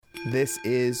This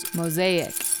is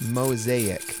Mosaic.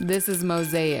 Mosaic. This is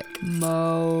Mosaic.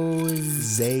 Mosaic.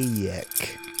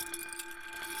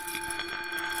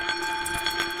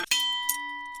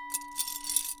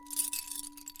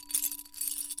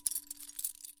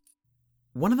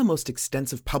 One of the most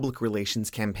extensive public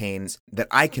relations campaigns that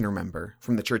I can remember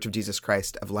from the Church of Jesus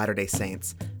Christ of Latter-day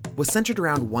Saints was centered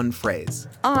around one phrase.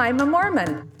 I'm a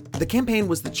Mormon. The campaign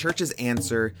was the church's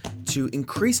answer to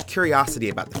increased curiosity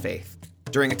about the faith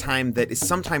during a time that is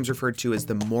sometimes referred to as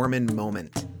the Mormon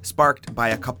moment, sparked by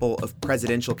a couple of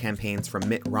presidential campaigns from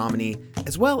Mitt Romney,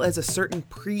 as well as a certain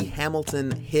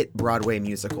pre-Hamilton hit Broadway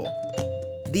musical.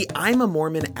 The I'm a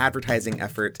Mormon advertising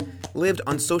effort lived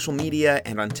on social media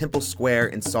and on Temple Square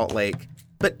in Salt Lake,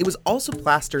 but it was also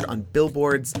plastered on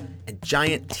billboards and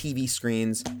giant TV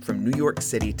screens from New York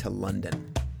City to London.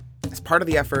 As part of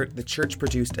the effort, the church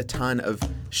produced a ton of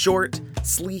short,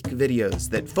 sleek videos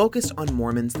that focused on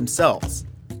Mormons themselves.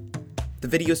 The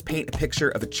videos paint a picture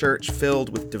of a church filled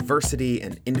with diversity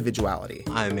and individuality.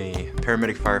 I'm a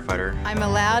paramedic firefighter. I'm a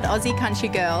loud Aussie country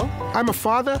girl. I'm a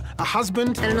father, a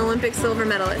husband, and an Olympic silver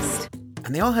medalist.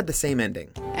 And they all had the same ending.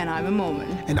 And I'm a Mormon.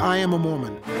 And I am a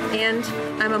Mormon. And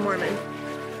I'm a Mormon.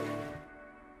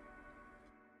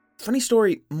 Funny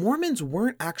story, Mormons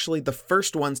weren't actually the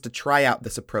first ones to try out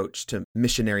this approach to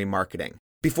missionary marketing.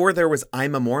 Before there was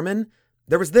I'm a Mormon,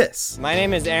 there was this. My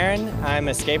name is Aaron, I'm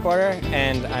a skateboarder,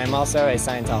 and I'm also a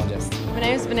Scientologist. My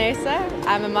name is Vanessa,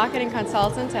 I'm a marketing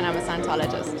consultant and I'm a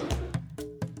Scientologist.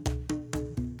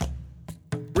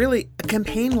 Really, a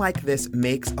campaign like this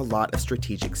makes a lot of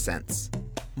strategic sense.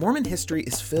 Mormon history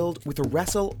is filled with a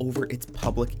wrestle over its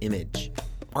public image.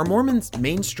 Are Mormons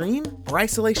mainstream or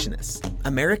isolationists?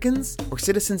 Americans or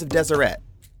citizens of Deseret?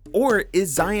 Or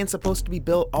is Zion supposed to be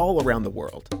built all around the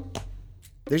world?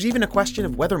 There's even a question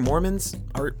of whether Mormons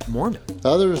are Mormon.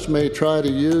 Others may try to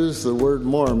use the word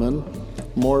Mormon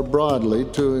more broadly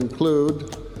to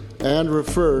include and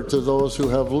refer to those who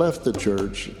have left the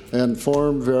church and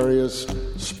formed various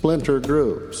splinter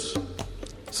groups.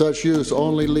 Such use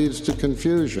only leads to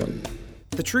confusion.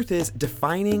 The truth is,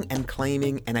 defining and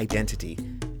claiming an identity,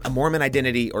 a Mormon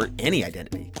identity or any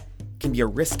identity, can be a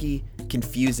risky,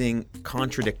 confusing,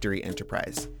 contradictory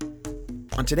enterprise.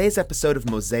 On today's episode of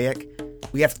Mosaic,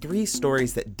 we have 3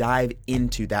 stories that dive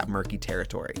into that murky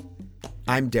territory.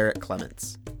 I'm Derek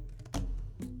Clements.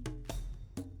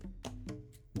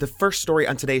 The first story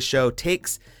on today's show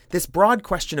takes this broad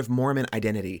question of Mormon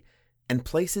identity and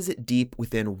places it deep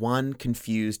within one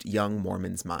confused young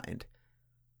Mormon's mind.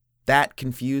 That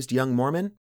confused young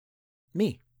Mormon?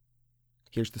 Me.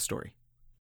 Here's the story.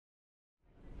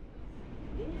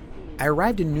 I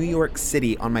arrived in New York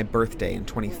City on my birthday in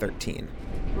 2013.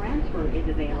 Transfer is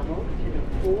available to the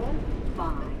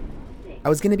 456. I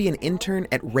was going to be an intern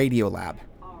at Radiolab,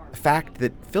 a fact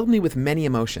that filled me with many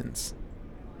emotions.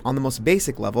 On the most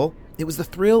basic level, it was the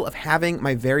thrill of having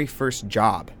my very first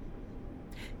job.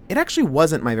 It actually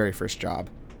wasn't my very first job.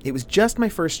 It was just my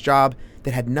first job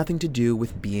that had nothing to do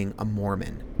with being a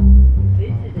Mormon.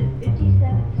 This is a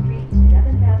 57th Street,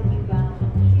 7th Avenue bound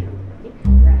Q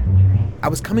Express train. I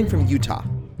was coming from Utah,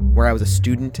 where I was a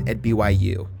student at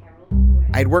BYU.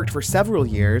 I had worked for several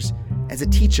years as a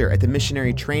teacher at the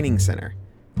Missionary Training Center,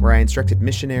 where I instructed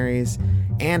missionaries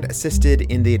and assisted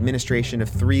in the administration of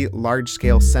 3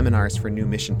 large-scale seminars for new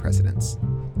mission presidents.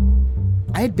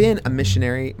 I had been a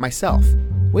missionary myself,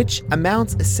 which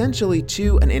amounts essentially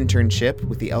to an internship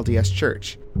with the LDS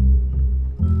Church.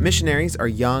 Missionaries are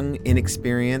young,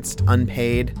 inexperienced,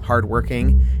 unpaid,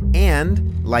 hardworking,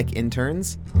 and, like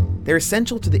interns, they're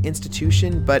essential to the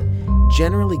institution, but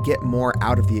generally get more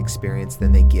out of the experience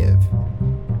than they give.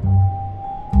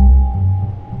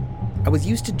 I was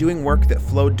used to doing work that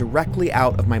flowed directly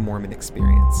out of my Mormon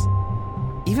experience.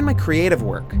 Even my creative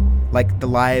work, like the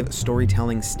live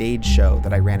storytelling stage show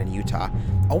that I ran in Utah,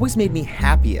 always made me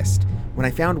happiest when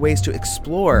I found ways to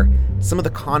explore some of the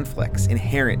conflicts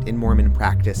inherent in Mormon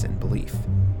practice and belief.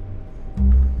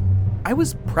 I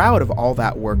was proud of all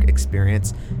that work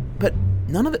experience, but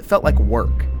none of it felt like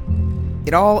work.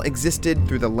 It all existed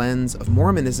through the lens of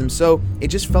Mormonism, so it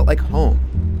just felt like home.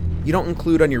 You don't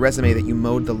include on your resume that you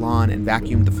mowed the lawn and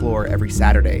vacuumed the floor every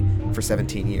Saturday for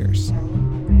 17 years.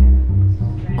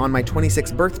 On my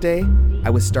 26th birthday, I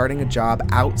was starting a job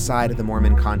outside of the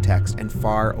Mormon context and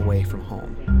far away from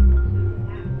home.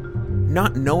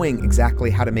 Not knowing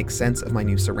exactly how to make sense of my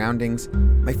new surroundings,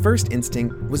 my first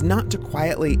instinct was not to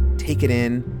quietly take it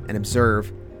in and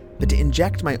observe, but to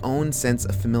inject my own sense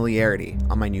of familiarity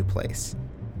on my new place,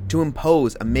 to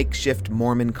impose a makeshift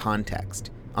Mormon context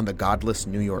on the godless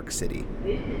New York City.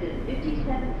 This is a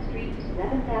 57th Street,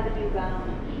 7th Avenue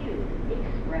bound Q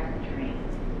Express train.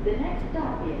 The next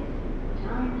stop is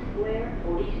Times Square,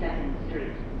 42nd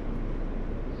Street.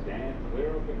 Stand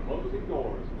clear of the closing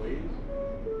doors, please.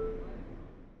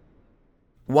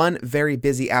 One very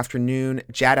busy afternoon,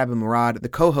 Jad Abumrad, the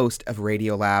co-host of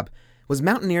Radiolab, was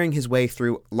mountaineering his way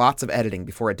through lots of editing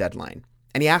before a deadline,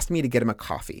 and he asked me to get him a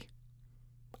coffee.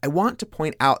 I want to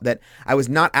point out that I was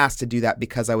not asked to do that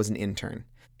because I was an intern.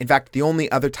 In fact, the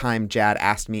only other time Jad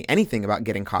asked me anything about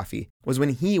getting coffee was when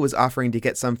he was offering to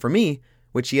get some for me,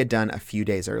 which he had done a few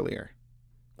days earlier.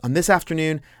 On this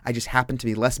afternoon, I just happened to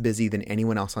be less busy than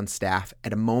anyone else on staff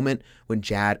at a moment when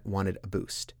Jad wanted a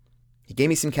boost. He gave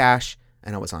me some cash,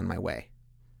 and I was on my way.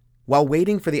 While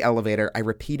waiting for the elevator, I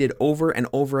repeated over and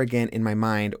over again in my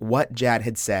mind what Jad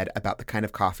had said about the kind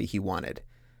of coffee he wanted.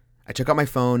 I took out my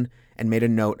phone and made a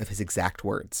note of his exact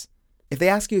words. If they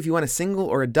ask you if you want a single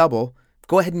or a double,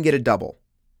 go ahead and get a double.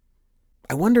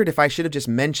 I wondered if I should have just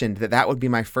mentioned that that would be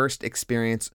my first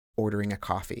experience ordering a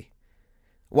coffee.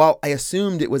 While I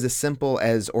assumed it was as simple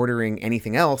as ordering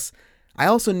anything else, I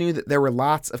also knew that there were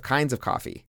lots of kinds of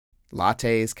coffee.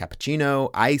 Lattes, cappuccino,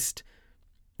 iced,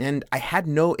 and I had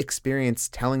no experience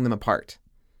telling them apart.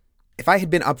 If I had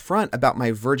been upfront about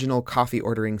my virginal coffee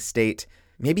ordering state,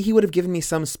 maybe he would have given me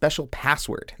some special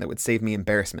password that would save me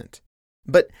embarrassment.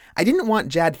 But I didn't want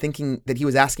Jad thinking that he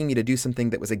was asking me to do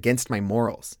something that was against my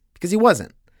morals, because he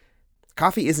wasn't.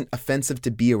 Coffee isn't offensive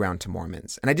to be around to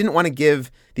Mormons, and I didn't want to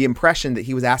give the impression that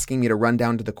he was asking me to run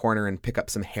down to the corner and pick up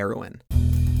some heroin.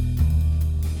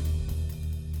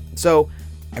 So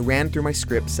I ran through my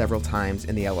script several times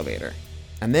in the elevator,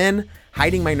 and then,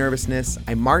 hiding my nervousness,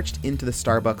 I marched into the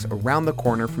Starbucks around the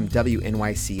corner from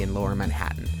WNYC in Lower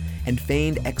Manhattan and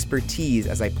feigned expertise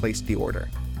as I placed the order.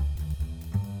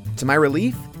 To my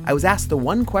relief, I was asked the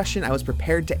one question I was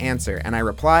prepared to answer, and I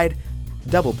replied,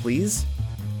 "Double, please."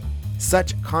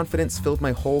 Such confidence filled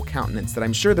my whole countenance that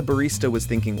I'm sure the barista was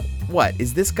thinking, what,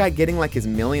 is this guy getting like his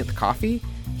millionth coffee?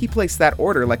 He placed that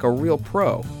order like a real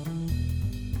pro.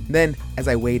 Then, as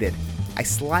I waited, I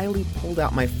slyly pulled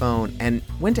out my phone and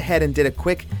went ahead and did a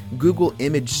quick Google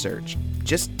image search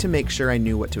just to make sure I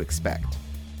knew what to expect.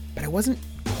 But I wasn't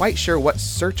quite sure what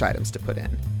search items to put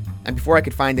in. And before I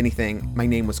could find anything, my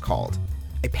name was called.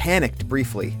 I panicked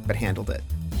briefly, but handled it.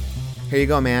 "Here you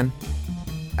go, man."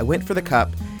 I went for the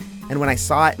cup, and when I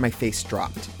saw it, my face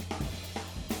dropped.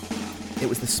 It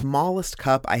was the smallest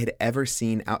cup I had ever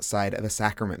seen outside of a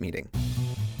sacrament meeting.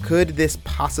 Could this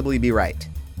possibly be right?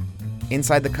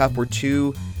 Inside the cup were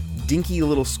 2 dinky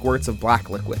little squirts of black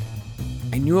liquid.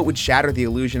 I knew it would shatter the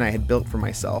illusion I had built for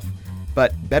myself,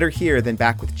 but better here than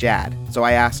back with Jad, so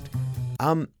I asked,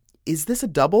 is this a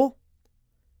double?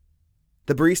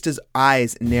 The barista's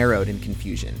eyes narrowed in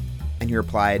confusion, and he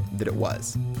replied that it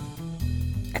was.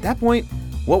 At that point,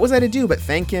 what was I to do but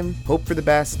thank him, hope for the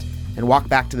best, and walk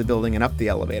back to the building and up the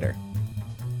elevator?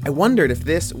 I wondered if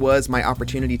this was my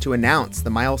opportunity to announce the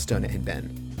milestone it had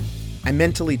been. I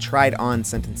mentally tried on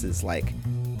sentences like,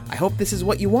 "I hope this is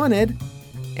what you wanted,"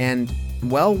 and,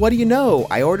 "Well, what do you know?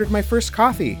 I ordered my first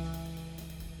coffee."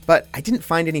 But I didn't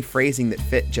find any phrasing that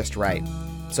fit just right,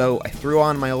 so I threw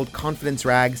on my old confidence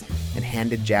rags and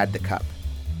handed Jad the cup.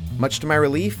 Much to my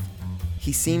relief,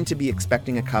 he seemed to be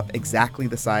expecting a cup exactly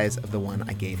the size of the one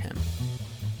I gave him.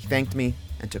 He thanked me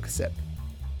and took a sip.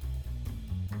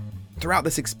 Throughout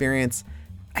this experience,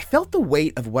 I felt the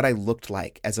weight of what I looked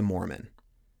like as a Mormon.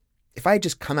 If I had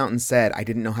just come out and said I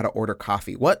didn't know how to order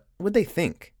coffee, what would they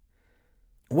think?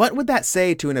 What would that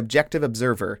say to an objective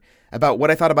observer about what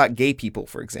I thought about gay people,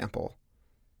 for example?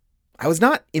 I was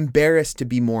not embarrassed to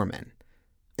be Mormon.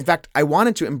 In fact, I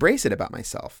wanted to embrace it about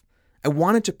myself. I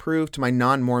wanted to prove to my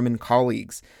non-Mormon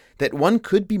colleagues that one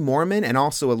could be Mormon and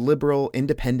also a liberal,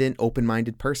 independent,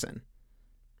 open-minded person.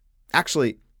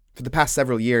 Actually, for the past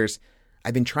several years,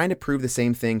 I've been trying to prove the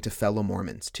same thing to fellow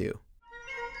Mormons, too.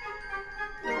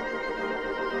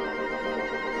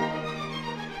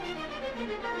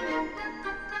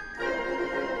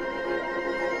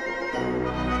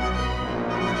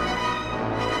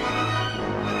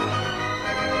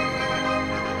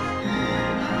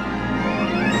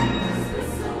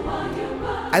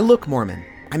 I look Mormon.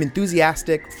 I'm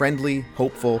enthusiastic, friendly,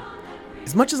 hopeful.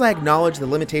 As much as I acknowledge the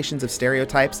limitations of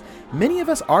stereotypes, many of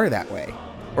us are that way,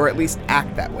 or at least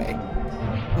act that way.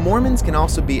 Mormons can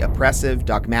also be oppressive,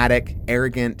 dogmatic,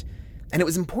 arrogant, and it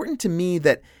was important to me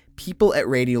that people at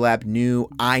Radiolab knew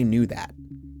I knew that.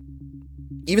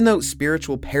 Even though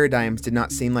spiritual paradigms did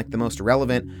not seem like the most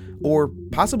relevant or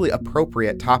possibly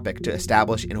appropriate topic to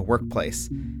establish in a workplace,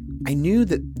 I knew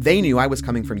that they knew I was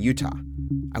coming from Utah.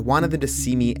 I wanted them to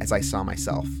see me as I saw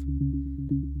myself.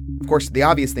 Of course, the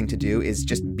obvious thing to do is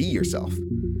just be yourself.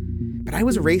 but I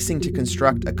was racing to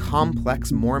construct a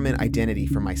complex Mormon identity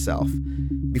for myself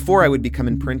before I would become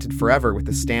imprinted forever with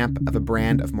the stamp of a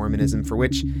brand of Mormonism for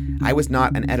which I was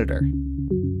not an editor.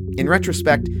 In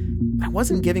retrospect, I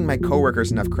wasn't giving my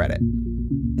coworkers enough credit,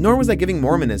 nor was I giving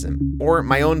Mormonism or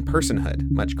my own personhood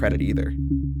much credit either.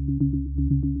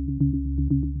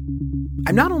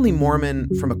 I'm not only Mormon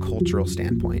from a cultural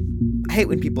standpoint. I hate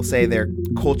when people say they're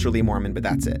culturally Mormon, but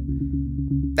that's it.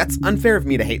 That's unfair of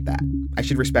me to hate that. I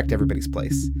should respect everybody's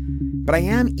place. But I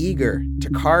am eager to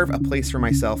carve a place for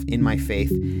myself in my faith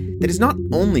that is not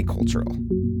only cultural.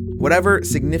 Whatever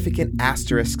significant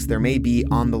asterisks there may be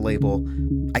on the label,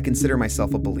 I consider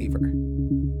myself a believer.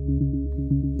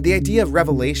 The idea of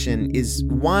revelation is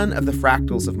one of the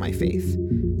fractals of my faith.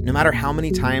 No matter how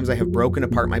many times I have broken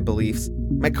apart my beliefs,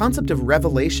 my concept of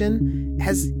revelation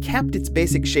has kept its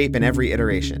basic shape in every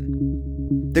iteration.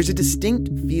 There's a distinct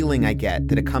feeling I get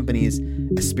that accompanies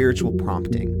a spiritual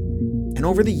prompting. And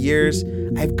over the years,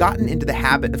 I've gotten into the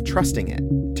habit of trusting it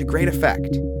to great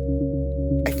effect.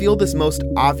 I feel this most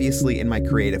obviously in my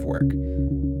creative work.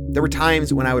 There were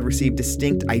times when I would receive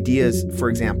distinct ideas, for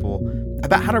example,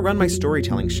 about how to run my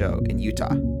storytelling show in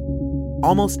Utah.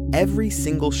 Almost every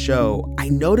single show, I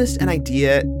noticed an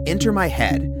idea enter my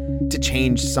head to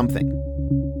change something.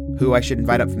 Who I should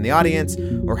invite up from the audience,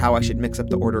 or how I should mix up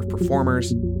the order of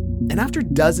performers. And after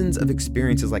dozens of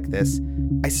experiences like this,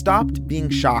 I stopped being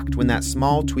shocked when that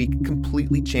small tweak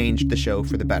completely changed the show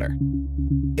for the better.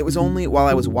 It was only while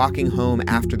I was walking home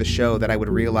after the show that I would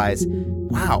realize,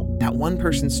 wow, that one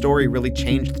person's story really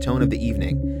changed the tone of the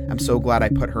evening. I'm so glad I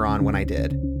put her on when I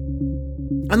did.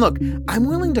 And look, I'm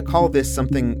willing to call this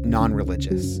something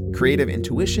non-religious, creative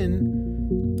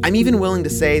intuition. I'm even willing to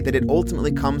say that it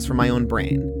ultimately comes from my own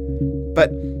brain.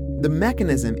 But the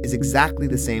mechanism is exactly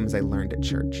the same as I learned at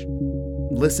church.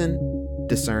 Listen,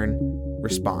 discern,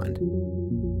 respond.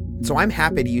 So I'm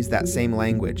happy to use that same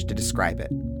language to describe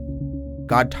it.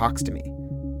 God talks to me,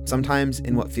 sometimes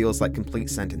in what feels like complete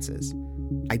sentences.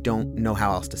 I don't know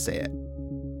how else to say it.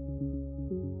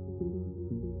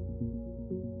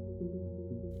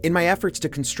 In my efforts to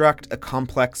construct a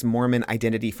complex Mormon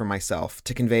identity for myself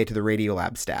to convey to the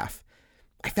Radiolab staff,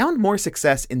 I found more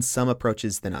success in some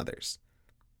approaches than others.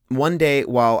 One day,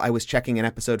 while I was checking an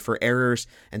episode for errors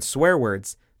and swear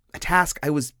words, a task I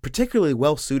was particularly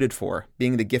well suited for,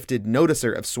 being the gifted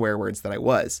noticer of swear words that I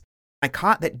was, I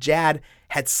caught that Jad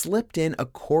had slipped in a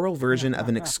choral version of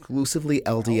an exclusively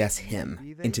LDS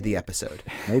hymn into the episode.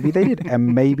 Maybe they did,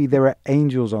 and maybe there are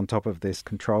angels on top of this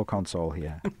control console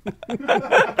here.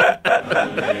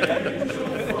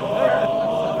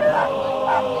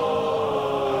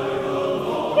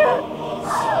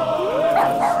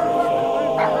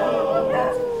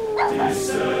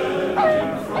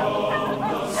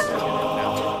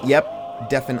 Yep,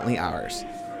 definitely ours.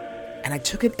 And I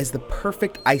took it as the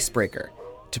perfect icebreaker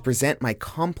to present my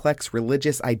complex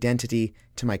religious identity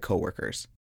to my coworkers.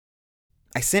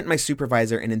 I sent my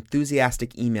supervisor an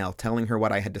enthusiastic email telling her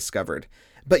what I had discovered,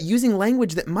 but using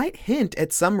language that might hint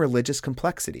at some religious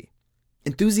complexity.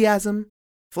 Enthusiasm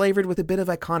flavored with a bit of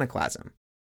iconoclasm.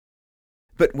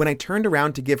 But when I turned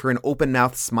around to give her an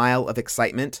open-mouthed smile of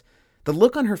excitement, the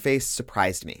look on her face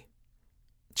surprised me.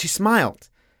 She smiled,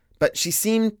 but she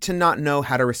seemed to not know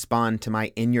how to respond to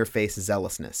my in-your-face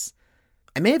zealousness.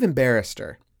 I may have embarrassed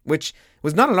her, which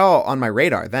was not at all on my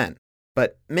radar then,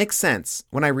 but makes sense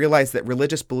when I realized that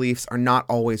religious beliefs are not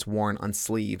always worn on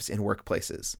sleeves in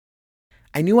workplaces.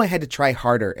 I knew I had to try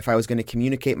harder if I was going to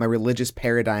communicate my religious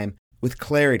paradigm with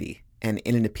clarity and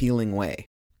in an appealing way.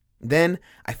 Then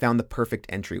I found the perfect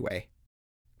entryway: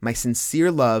 my sincere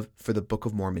love for the Book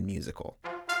of Mormon musical.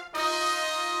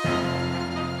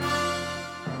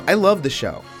 I love the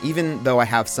show, even though I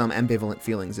have some ambivalent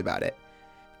feelings about it.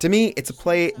 To me, it's a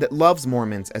play that loves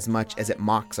Mormons as much as it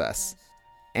mocks us.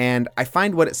 And I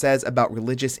find what it says about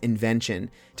religious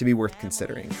invention to be worth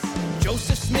considering.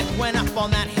 Joseph Smith went up on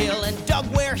that hill and dug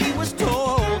where he was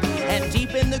told. And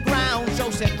deep in the ground,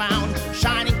 Joseph found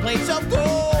shining plates of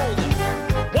gold.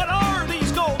 What are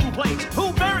these golden plates?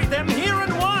 Who buried them here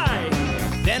and why?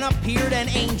 Then appeared an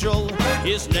angel.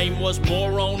 His name was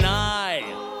Moroni.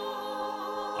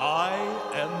 I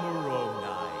am Moroni,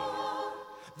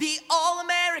 the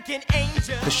all-American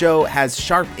angel. The show has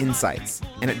sharp insights,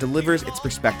 and it delivers its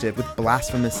perspective with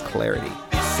blasphemous clarity.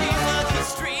 This is the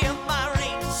history of my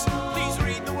race. Please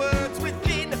read the words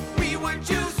within. We were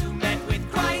Jews who met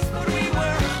with Christ, but we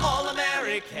were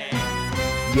all-American.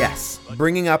 Yes,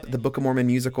 bringing up the Book of Mormon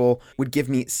musical would give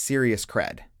me serious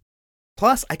cred.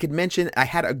 Plus, I could mention I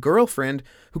had a girlfriend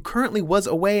who currently was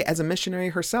away as a missionary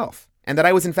herself, and that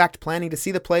I was in fact planning to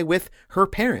see the play with her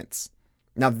parents.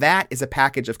 Now that is a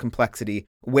package of complexity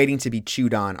waiting to be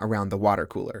chewed on around the water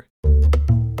cooler.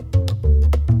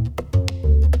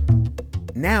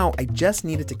 Now I just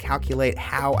needed to calculate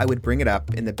how I would bring it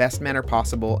up in the best manner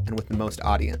possible and with the most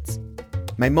audience.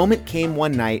 My moment came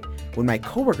one night when my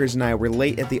coworkers and I were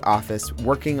late at the office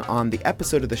working on the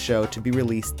episode of the show to be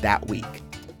released that week.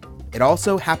 It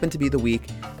also happened to be the week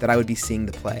that I would be seeing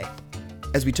the play.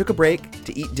 As we took a break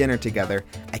to eat dinner together,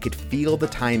 I could feel the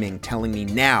timing telling me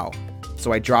now,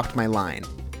 so I dropped my line.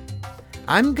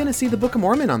 "I'm gonna see the Book of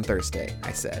Mormon on Thursday,"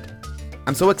 I said.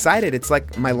 "I'm so excited, it's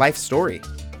like my life story."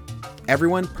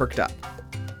 Everyone perked up.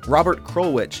 Robert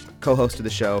Krulwich, co-host of the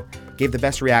show, gave the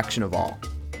best reaction of all.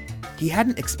 He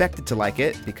hadn't expected to like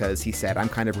it because he said I'm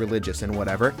kind of religious and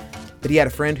whatever, but he had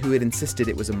a friend who had insisted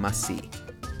it was a must-see.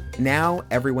 Now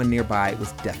everyone nearby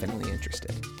was definitely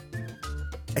interested.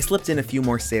 I slipped in a few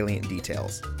more salient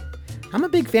details. "I'm a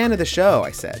big fan of the show,"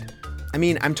 I said. "I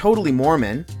mean, I'm totally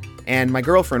Mormon, and my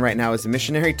girlfriend right now is a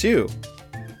missionary too."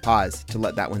 Pause to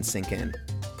let that one sink in.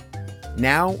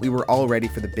 Now we were all ready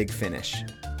for the big finish.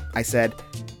 I said,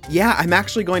 "Yeah, I'm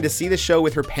actually going to see the show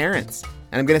with her parents,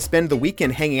 and I'm going to spend the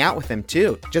weekend hanging out with them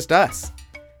too, just us."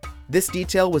 This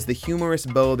detail was the humorous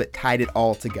bow that tied it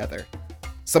all together.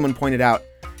 Someone pointed out,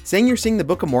 "Saying you're seeing the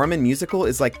Book of Mormon musical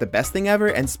is like the best thing ever,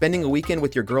 and spending a weekend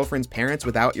with your girlfriend's parents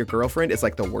without your girlfriend is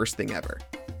like the worst thing ever."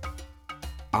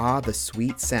 Ah, the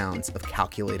sweet sounds of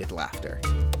calculated laughter.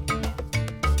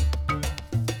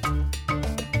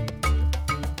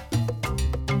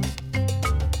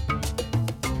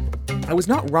 I was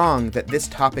not wrong that this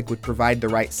topic would provide the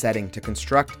right setting to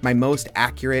construct my most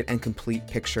accurate and complete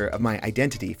picture of my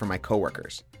identity for my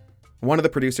coworkers. One of the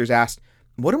producers asked,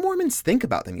 "What do Mormons think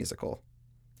about the musical?"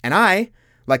 And I,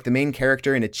 like the main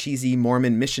character in a cheesy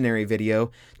Mormon missionary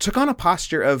video, took on a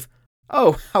posture of,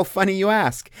 "Oh, how funny you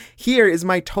ask. Here is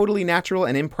my totally natural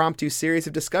and impromptu series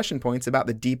of discussion points about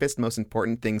the deepest, most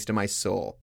important things to my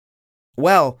soul."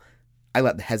 Well, I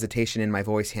let the hesitation in my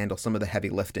voice handle some of the heavy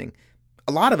lifting.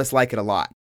 A lot of us like it a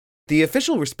lot. The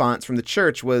official response from the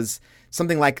church was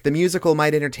something like, "The musical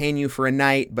might entertain you for a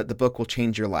night, but the book will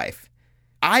change your life."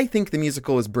 I think the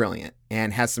musical is brilliant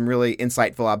and has some really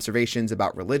insightful observations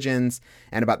about religions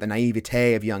and about the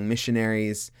naivete of young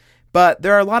missionaries, but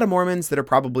there are a lot of Mormons that are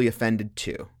probably offended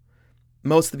too.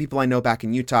 Most of the people I know back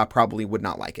in Utah probably would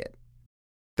not like it.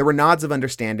 There were nods of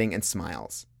understanding and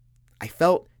smiles. I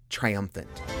felt triumphant.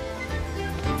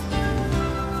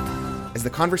 As the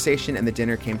conversation and the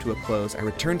dinner came to a close, I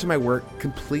returned to my work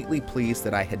completely pleased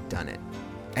that I had done it.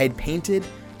 I had painted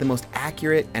the most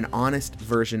accurate and honest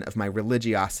version of my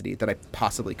religiosity that I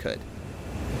possibly could.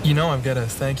 "You know, I've got to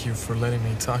thank you for letting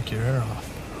me talk your ear off."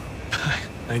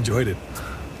 I enjoyed it.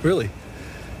 Really.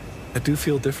 I do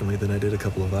feel differently than I did a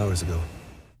couple of hours ago.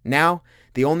 Now,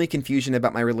 the only confusion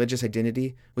about my religious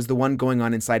identity was the one going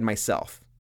on inside myself,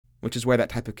 which is where that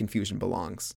type of confusion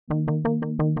belongs.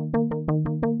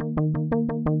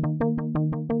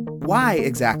 Why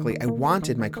exactly I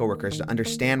wanted my coworkers to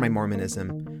understand my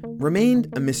Mormonism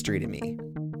remained a mystery to me,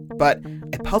 but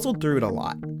I puzzled through it a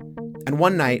lot. And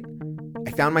one night,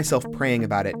 I found myself praying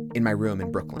about it in my room in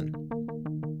Brooklyn.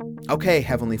 "Okay,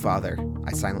 Heavenly Father,"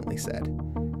 I silently said.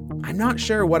 "I'm not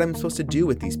sure what I'm supposed to do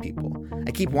with these people.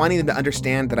 I keep wanting them to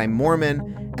understand that I'm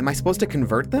Mormon. Am I supposed to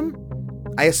convert them?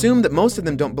 I assume that most of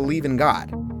them don't believe in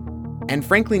God. And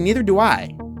frankly, neither do I,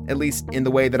 at least in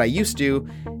the way that I used to,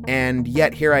 and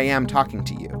yet here I am talking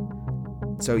to you.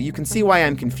 So you can see why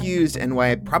I'm confused and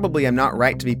why I probably am not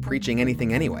right to be preaching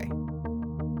anything anyway."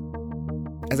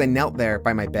 As I knelt there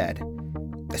by my bed,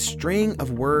 a string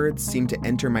of words seemed to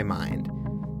enter my mind,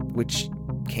 which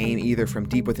came either from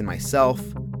deep within myself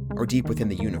or deep within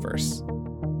the universe.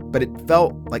 But it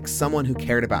felt like someone who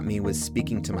cared about me was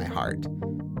speaking to my heart.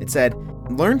 It said,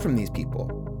 "Learn from these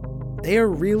people. They are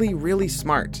really, really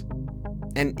smart.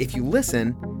 And if you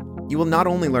listen, you will not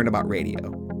only learn about radio,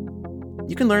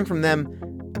 you can learn from them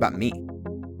about me.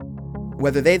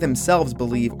 Whether they themselves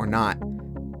believe or not,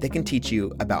 they can teach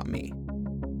you about me."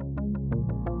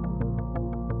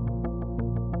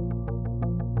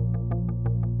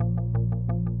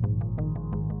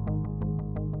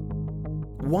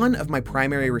 One of my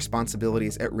primary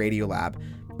responsibilities at Radiolab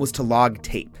was to log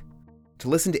tape, to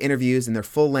listen to interviews in their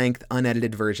full-length,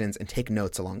 unedited versions and take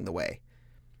notes along the way.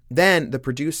 Then the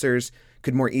producers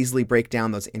could more easily break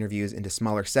down those interviews into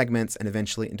smaller segments and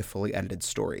eventually into fully edited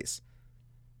stories.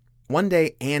 One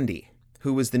day, Andy,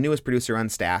 who was the newest producer on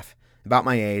staff, about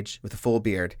my age, with a full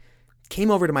beard, came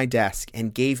over to my desk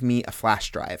and gave me a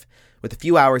flash drive with a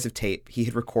few hours of tape he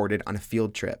had recorded on a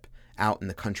field trip out in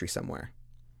the country somewhere.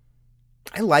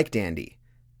 I liked Andy.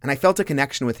 And I felt a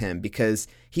connection with him because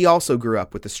he also grew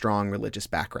up with a strong religious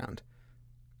background.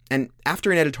 And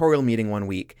after an editorial meeting one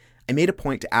week, I made a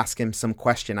point to ask him some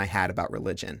question I had about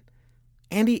religion.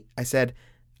 "Andy," I said,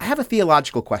 "I have a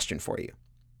theological question for you."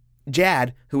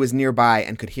 Jad, who was nearby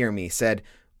and could hear me, said,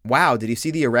 "Wow, did you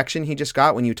see the erection he just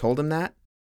got when you told him that?"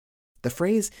 The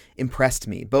phrase impressed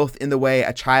me, both in the way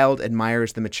a child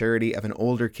admires the maturity of an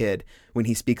older kid when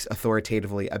he speaks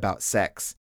authoritatively about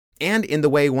sex, and in the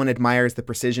way one admires the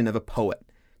precision of a poet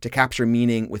to capture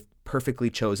meaning with perfectly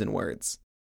chosen words.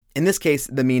 In this case,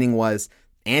 the meaning was,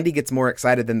 Andy gets more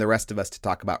excited than the rest of us to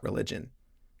talk about religion.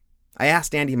 I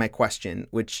asked Andy my question,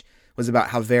 which was about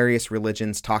how various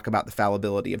religions talk about the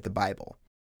fallibility of the Bible.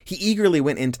 He eagerly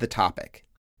went into the topic,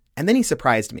 and then he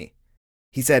surprised me.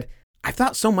 He said, "I've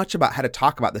thought so much about how to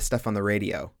talk about this stuff on the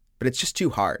radio, but it's just too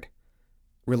hard."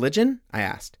 "Religion?" I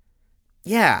asked.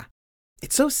 "Yeah.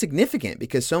 It's so significant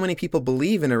because so many people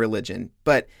believe in a religion,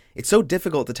 but it's so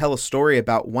difficult to tell a story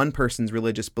about one person's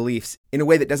religious beliefs in a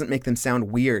way that doesn't make them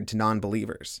sound weird to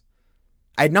non-believers."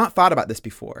 I had not thought about this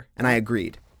before, and I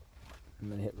agreed. I'm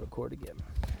going to hit record again.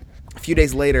 A few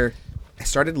days later, I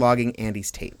started logging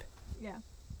Andy's tape. Yeah.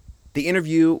 The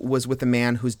interview was with a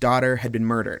man whose daughter had been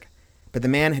murdered, but the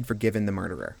man had forgiven the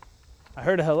murderer. I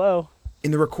heard a hello. In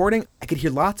the recording, I could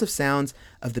hear lots of sounds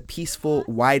of the peaceful,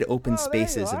 wide-open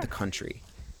spaces of the country,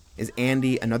 as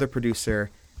Andy, another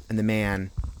producer, and the man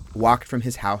walked from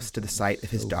his house to the site of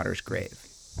his daughter's grave.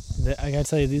 I gotta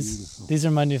tell you, these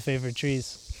are my new favorite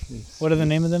trees. What are the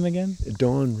name of them again?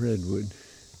 Dawn redwood.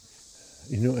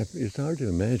 You know, it's hard to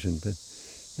imagine, but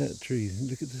that tree,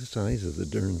 look at the size of the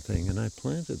darn thing, and I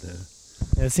planted that.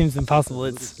 Yeah, it seems impossible.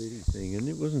 It's a bitty thing, and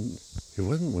it wasn't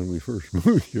when we first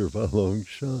moved here by a long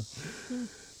shot.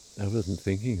 I wasn't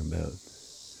thinking about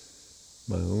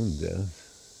my own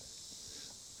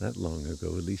death that long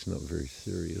ago, at least not very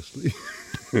seriously.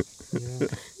 Yeah.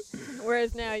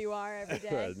 Whereas now you are every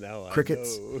day.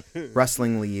 Crickets,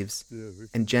 rustling leaves,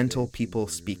 and gentle people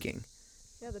speaking.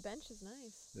 Yeah, the bench is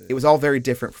nice. It was all very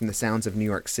different from the sounds of New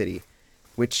York City,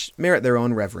 which merit their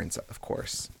own reverence, of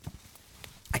course.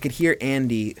 I could hear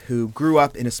Andy, who grew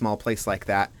up in a small place like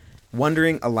that,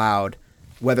 wondering aloud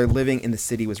whether living in the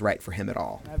city was right for him at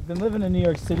all. I've been living in New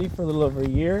York City for a little over a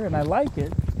year, and I like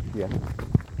it. Yeah.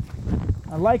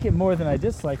 I like it more than I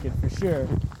dislike it, for sure.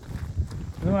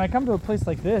 And when I come to a place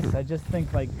like this, I just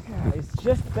think, like, it's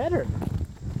just better.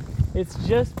 It's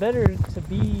just better to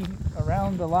be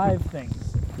around alive things.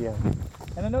 Yeah.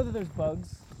 And I know that there's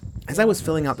bugs. As I was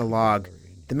filling out the log,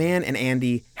 the man and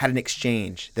Andy had an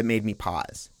exchange that made me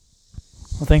pause.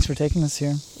 Well, thanks for taking us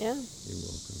here. Yeah. You're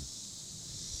welcome.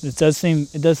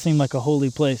 It does seem like a holy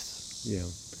place. Yeah,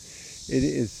 it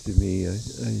is to me.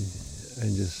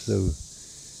 I'm just so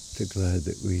glad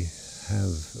that we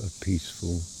have a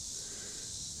peaceful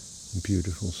and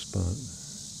beautiful spot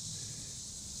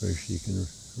where she can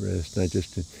rest. I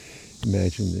just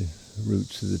imagine the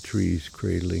roots of the trees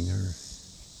cradling her.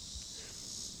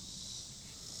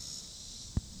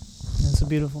 It's a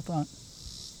beautiful thought.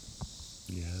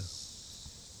 Yeah.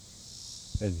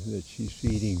 And that she's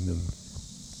feeding them.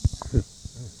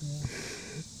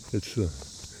 That's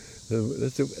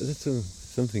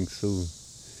something so.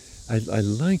 I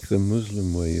like the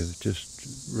Muslim way of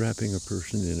just wrapping a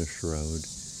person in a shroud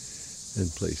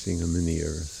and placing them in the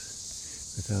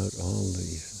earth without all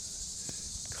the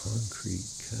concrete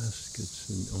caskets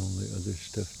and all the other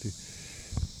stuff to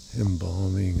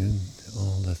embalming and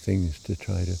all the things to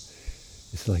try to.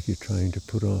 It's like you're trying to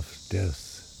put off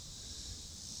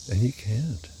death, and you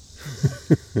can't.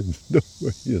 No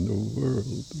way in the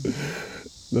world.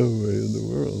 No way in the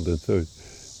world. And so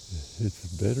it's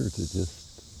better to just,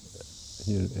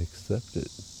 accept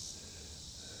it.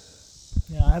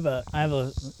 Yeah, I have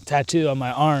a tattoo on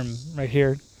my arm right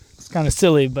here. It's kind of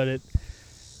silly, but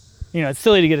it's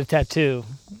silly to get a tattoo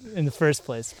in the first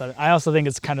place. But I also think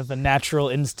it's kind of a natural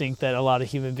instinct that a lot of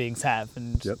human beings have,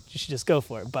 and you should just go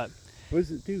for it. But what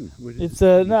does it do?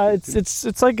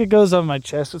 It's like it goes on my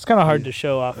chest. It's kind of hard to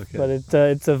show off, but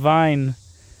it's a vine.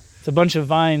 It's a bunch of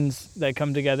vines that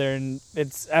come together, and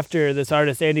it's after this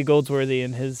artist Andy Goldsworthy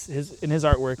and his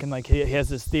artwork, and like he has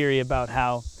this theory about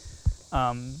how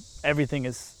everything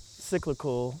is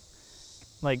cyclical,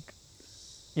 like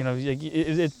to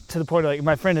the point of, like,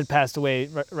 my friend had passed away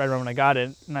right around when I got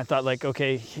it, and I thought, like,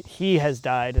 okay, he has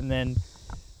died, and then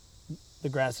the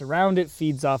grass around it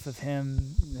feeds off of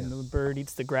him, and the bird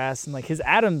eats the grass, and like his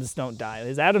atoms don't die.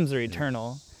 His atoms are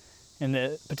eternal, and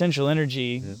the potential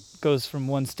energy goes from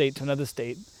one state to another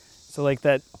state. So like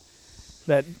that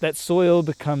that soil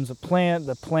becomes a plant,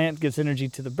 the plant gives energy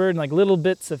to the bird, and like little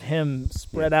bits of him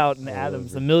spread out in the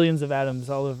atoms, the millions of atoms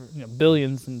all over,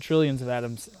 billions and trillions of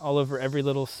atoms all over every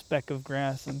little speck of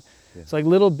grass. And it's like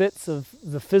little bits of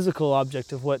the physical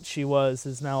object of what she was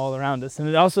is now all around us. And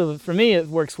it also, for me, it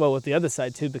works well with the other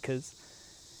side too, because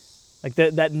like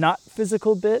that not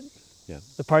physical bit,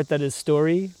 the part that is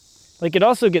story, like it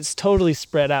also gets totally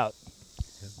spread out.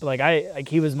 But like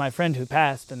he was my friend who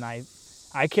passed, and I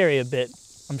carry a bit,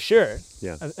 I'm sure,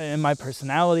 in my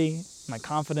personality, my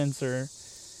confidence, or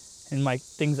in my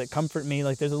things that comfort me.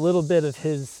 Like there's a little bit of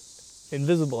his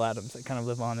invisible atoms that kind of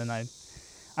live on, and I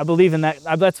believe in that.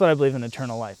 That's what I believe in,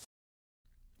 eternal life.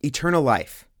 Eternal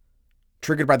life.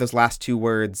 Triggered by those last two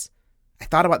words, I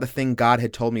thought about the thing God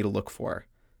had told me to look for,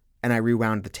 and I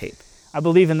rewound the tape. I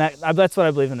believe in that. That's what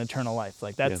I believe in, eternal life.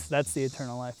 Like that's the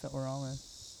eternal life that we're all in.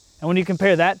 And when you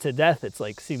compare that to death, it's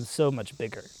like seems so much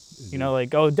bigger. You know,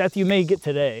 like, oh, death you may get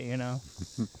today, you know.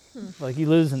 Like you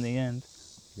lose in the end.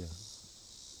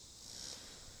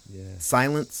 Yeah.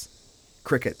 Silence,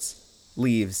 crickets,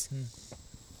 leaves,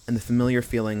 and the familiar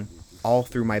feeling all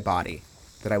through my body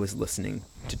that I was listening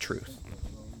to truth.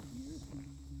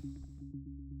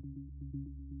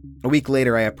 A week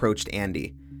later, I approached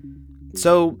Andy.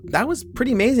 So that was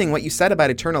pretty amazing what you said about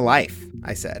eternal life,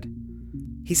 I said.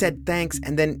 He said thanks,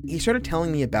 and then he started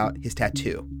telling me about his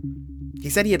tattoo. He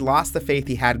said he had lost the faith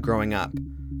he had growing up,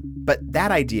 but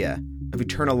that idea of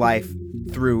eternal life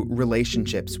through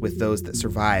relationships with those that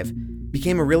survive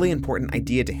became a really important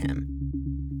idea to him.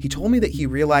 He told me that he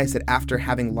realized that after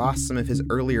having lost some of his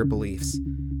earlier beliefs,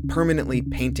 permanently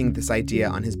painting this idea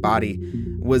on his body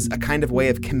was a kind of way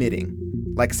of committing,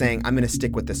 like saying, I'm going to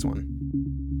stick with this one.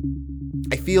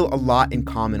 I feel a lot in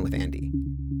common with Andy.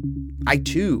 I,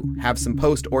 too, have some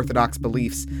post-Orthodox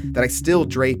beliefs that I still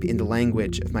drape in the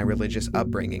language of my religious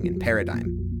upbringing and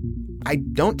paradigm. I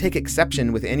don't take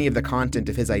exception with any of the content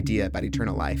of his idea about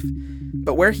eternal life,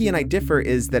 but where he and I differ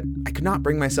is that I could not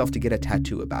bring myself to get a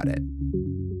tattoo about it.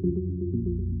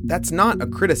 That's not a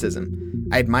criticism.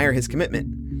 I admire his commitment,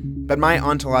 but my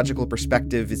ontological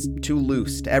perspective is too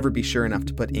loose to ever be sure enough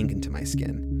to put ink into my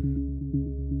skin.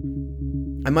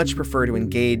 I much prefer to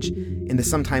engage in the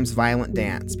sometimes violent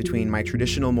dance between my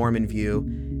traditional Mormon view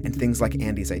and things like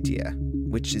Andy's idea,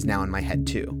 which is now in my head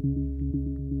too.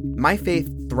 My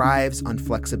faith thrives on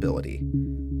flexibility.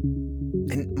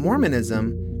 And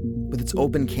Mormonism, with its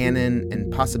open canon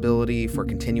and possibility for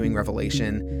continuing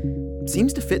revelation,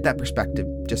 seems to fit that perspective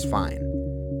just fine.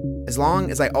 As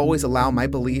long as I always allow my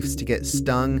beliefs to get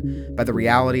stung by the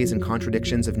realities and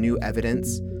contradictions of new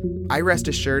evidence, I rest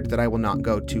assured that I will not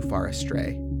go too far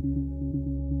astray.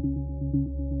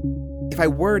 If I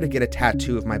were to get a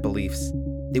tattoo of my beliefs,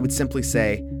 it would simply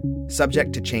say,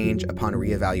 subject to change upon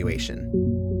reevaluation.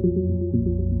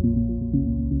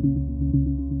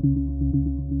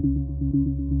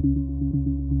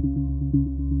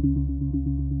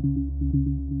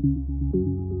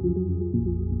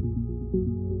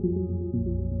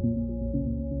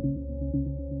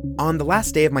 On the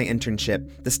last day of my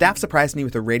internship, the staff surprised me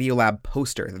with a Radiolab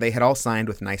poster that they had all signed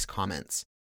with nice comments.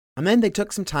 And then they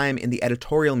took some time in the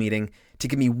editorial meeting to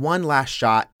give me one last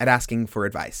shot at asking for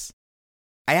advice.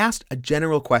 I asked a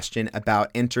general question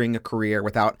about entering a career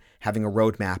without having a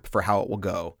roadmap for how it will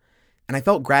go, and I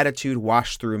felt gratitude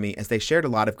wash through me as they shared a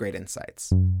lot of great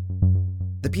insights.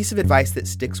 The piece of advice that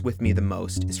sticks with me the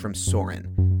most is from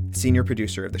Soren, senior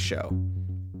producer of the show.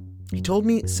 He told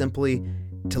me simply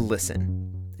to listen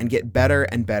and get better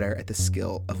and better at the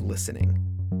skill of listening.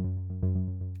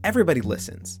 Everybody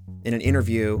listens, in an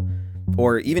interview,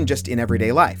 or even just in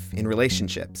everyday life, in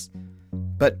relationships.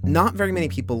 But not very many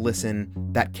people listen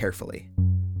that carefully.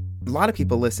 A lot of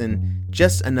people listen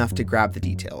just enough to grab the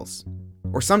details,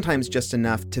 or sometimes just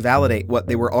enough to validate what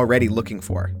they were already looking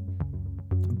for.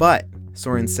 But,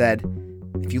 Soren said,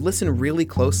 if you listen really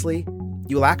closely,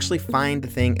 you will actually find the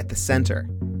thing at the center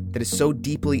that is so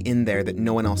deeply in there that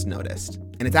no one else noticed.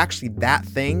 And it's actually that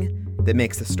thing that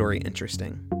makes the story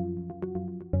interesting.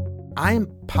 I am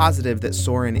positive that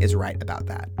Soren is right about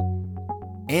that.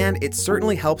 And it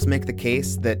certainly helps make the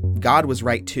case that God was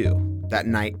right too, that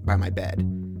night by my bed,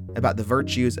 about the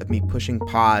virtues of me pushing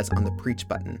pause on the preach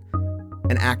button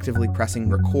and actively pressing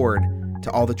record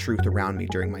to all the truth around me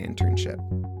during my internship.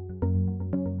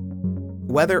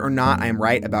 Whether or not I am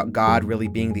right about God really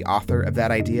being the author of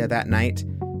that idea that night,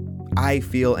 I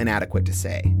feel inadequate to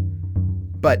say.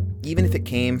 But even if it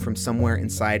came from somewhere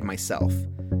inside myself,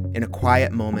 in a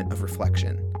quiet moment of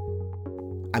reflection,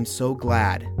 I'm so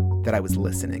glad that I was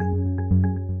listening.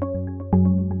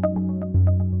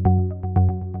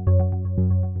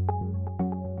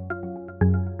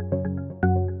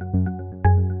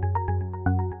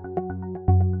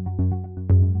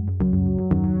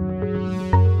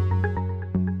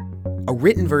 A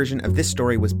written version of this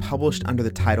story was published under the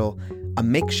title A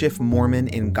Makeshift Mormon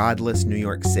in Godless New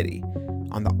York City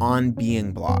on the On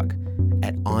Being blog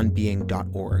at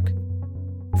onbeing.org.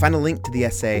 Find a link to the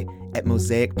essay at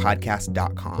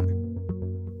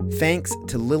mosaicpodcast.com. Thanks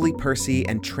to Lily Percy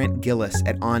and Trent Gillis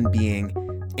at On Being,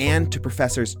 and to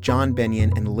professors John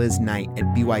Benyon and Liz Knight at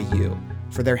BYU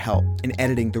for their help in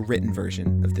editing the written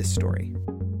version of this story.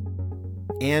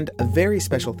 And a very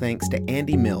special thanks to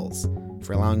Andy Mills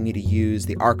for allowing me to use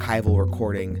the archival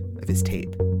recording of his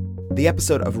tape. The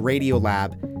episode of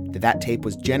Radiolab that tape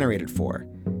was generated for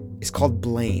is called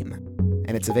Blame,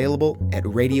 and it's available at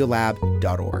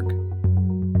radiolab.org.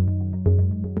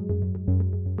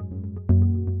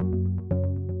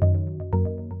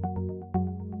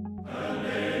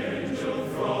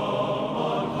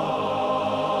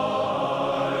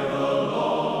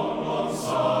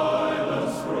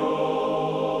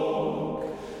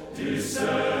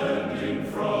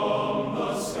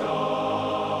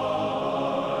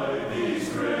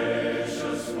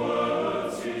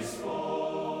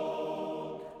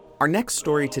 Our next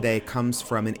story today comes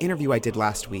from an interview I did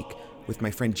last week with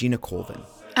my friend Gina Colvin.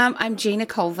 I'm Gina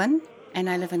Colvin, and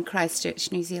I live in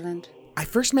Christchurch, New Zealand. I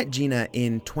first met Gina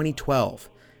in 2012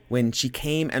 when she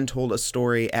came and told a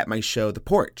story at my show, The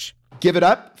Porch. Give it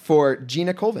up for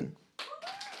Gina Colvin.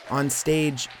 On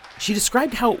stage, she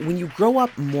described how when you grow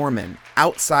up Mormon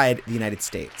outside the United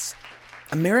States,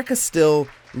 America still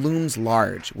looms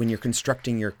large when you're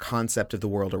constructing your concept of the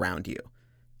world around you.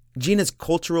 Gina's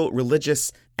cultural,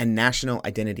 religious, and national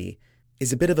identity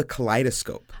is a bit of a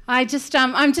kaleidoscope. I'm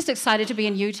just excited to be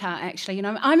in Utah, actually. You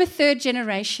know, I'm a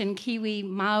third-generation Kiwi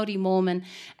Maori Mormon,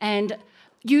 and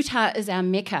Utah is our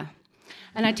Mecca.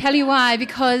 And I tell you why,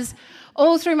 because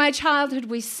all through my childhood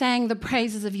we sang the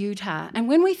praises of Utah. And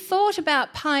when we thought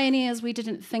about pioneers, we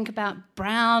didn't think about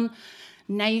brown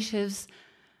natives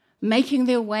making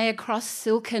their way across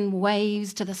silken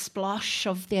waves to the splosh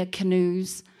of their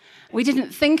canoes. We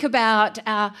didn't think about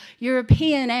our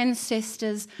European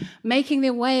ancestors making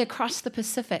their way across the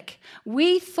Pacific.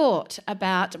 We thought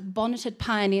about bonneted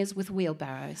pioneers with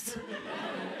wheelbarrows.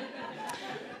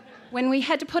 When we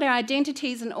had to put our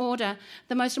identities in order,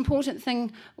 the most important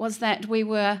thing was that we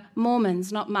were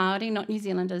Mormons, not Maori, not New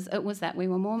Zealanders. It was that we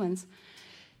were Mormons.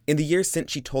 In the years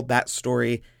since she told that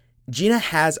story, Gina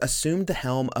has assumed the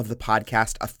helm of the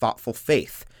podcast A Thoughtful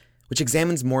Faith, which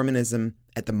examines Mormonism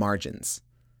at the margins.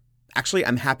 Actually,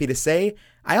 I'm happy to say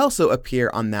I also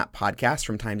appear on that podcast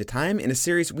from time to time in a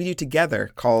series we do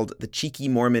together called The Cheeky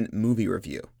Mormon Movie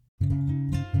Review.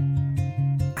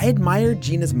 I admire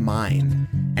Gina's mind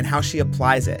and how she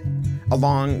applies it,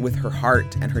 along with her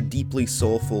heart and her deeply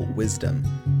soulful wisdom,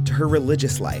 to her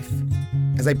religious life.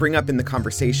 As I bring up in the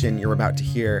conversation you're about to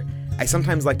hear, I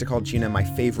sometimes like to call Gina my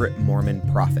favorite Mormon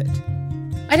prophet.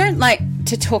 I don't like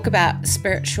to talk about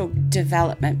spiritual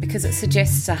development because it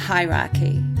suggests a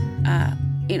hierarchy.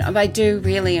 I do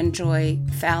really enjoy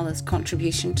Fowler's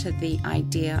contribution to the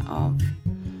idea of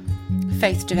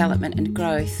faith development and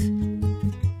growth.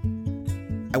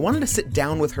 I wanted to sit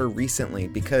down with her recently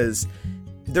because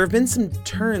there have been some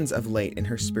turns of late in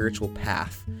her spiritual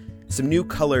path, some new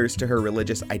colors to her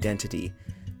religious identity,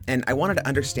 and I wanted to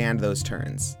understand those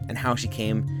turns and how she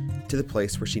came to the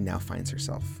place where she now finds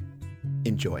herself.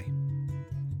 Enjoy.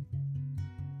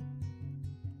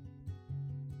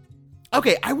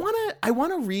 Okay, I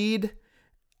want to read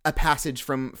a passage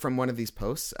from one of these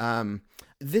posts.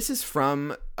 This is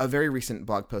from a very recent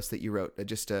blog post that you wrote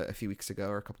just a few weeks ago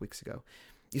or a couple weeks ago.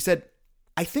 You said,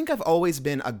 "I think I've always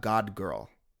been a God girl.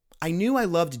 I knew I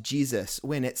loved Jesus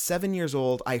when at 7 years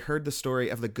old I heard the story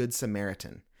of the Good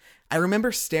Samaritan. I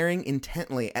remember staring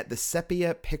intently at the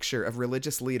sepia picture of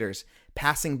religious leaders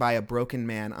passing by a broken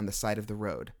man on the side of the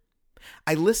road.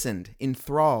 I listened,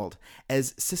 enthralled,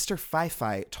 as Sister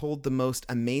Phi told the most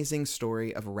amazing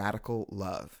story of radical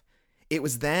love. It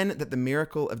was then that the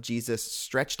miracle of Jesus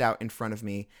stretched out in front of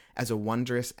me as a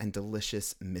wondrous and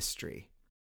delicious mystery."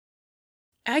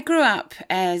 I grew up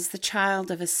as the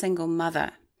child of a single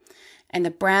mother and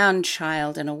the brown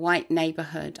child in a white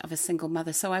neighborhood of a single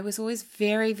mother. So I was always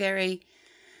very, very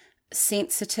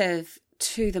sensitive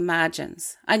to the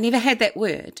margins. I never had that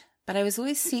word, but I was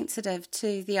always sensitive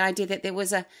to the idea that there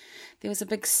was a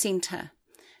big center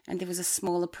and there was a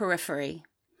smaller periphery.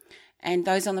 And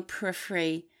those on the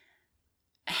periphery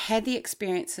had the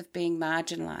experience of being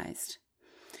marginalized.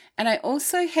 And I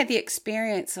also had the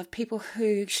experience of people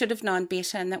who should have known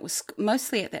better, and that was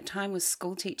mostly at that time was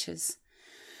school teachers.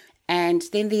 And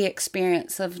then the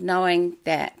experience of knowing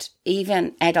that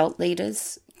even adult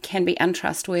leaders can be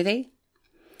untrustworthy.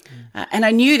 And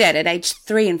I knew that at age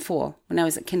 3 and 4 when I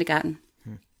was at kindergarten.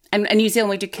 And in New Zealand,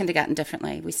 we do kindergarten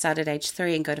differently. We start at age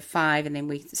 3 and go to 5, and then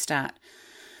we start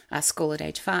school at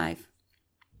age 5.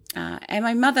 And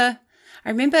my mother, I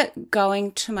remember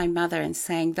going to my mother and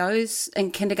saying, those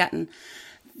in kindergarten,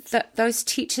 those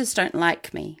teachers don't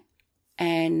like me.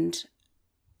 And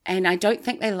I don't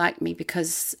think they like me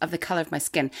because of the color of my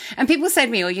skin. And people say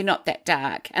to me, oh, you're not that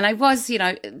dark. And I was,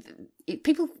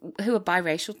 people who are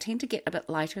biracial tend to get a bit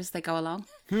lighter as they go along.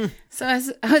 So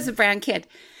I was a brown kid.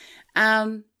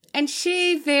 And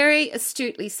she very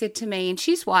astutely said to me, and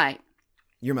she's white.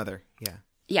 Your mother, yeah.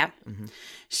 Yeah. Mm-hmm.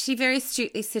 She very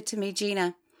astutely said to me,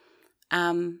 Gina,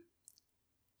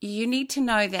 you need to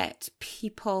know that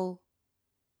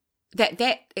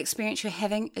that experience you're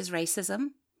having is racism.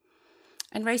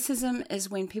 And racism is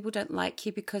when people don't like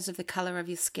you because of the color of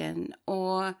your skin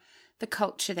or the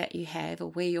culture that you have or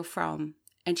where you're from.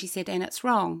 And she said, and it's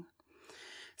wrong.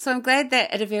 So I'm glad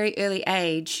that at a very early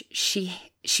age,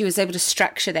 she was able to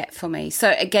structure that for me. So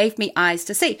it gave me eyes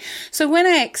to see. So when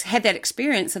I had that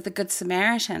experience of the Good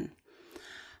Samaritan,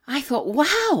 I thought,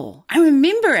 wow, I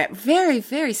remember it very,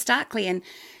 very starkly. And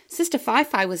Sister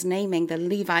Phi was naming the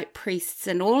Levite priests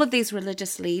and all of these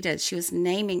religious leaders. She was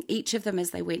naming each of them as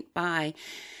they went by.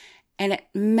 And it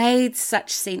made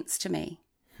such sense to me.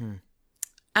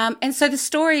 And so the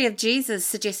story of Jesus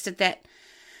suggested that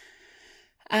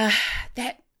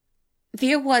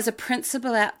there was a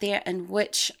principle out there in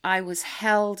which I was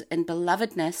held in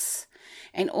belovedness,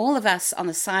 and all of us on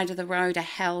the side of the road are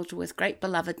held with great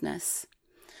belovedness.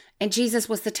 And Jesus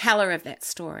was the teller of that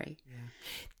story. Yeah.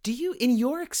 Do you, in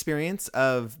your experience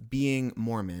of being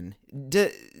Mormon, are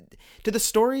the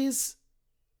stories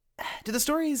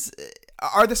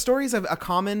of a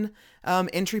common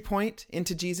entry point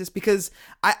into Jesus? Because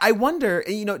I wonder,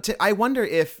 I wonder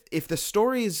if the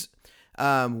stories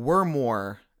were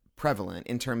more prevalent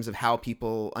in terms of how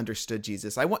people understood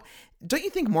Jesus. Don't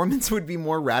you think Mormons would be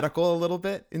more radical a little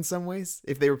bit in some ways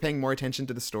if they were paying more attention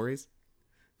to the stories?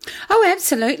 Oh,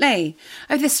 absolutely.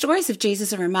 The stories of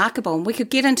Jesus are remarkable, and we could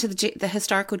get into the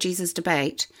historical Jesus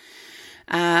debate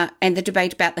and the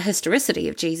debate about the historicity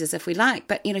of Jesus if we like.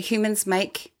 But, humans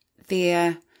make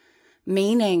their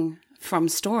meaning from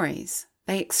stories.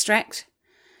 They extract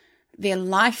their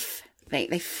life,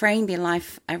 they frame their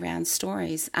life around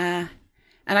stories. And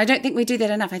I don't think we do that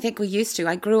enough. I think we used to.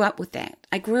 I grew up with that.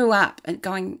 I grew up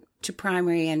going to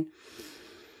primary and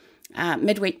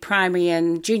midweek primary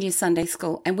and junior Sunday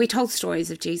school, and we told stories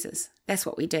of Jesus. That's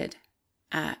what we did.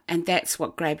 And that's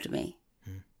what grabbed me.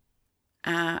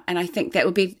 And I think that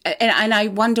would be, and I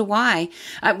wonder why.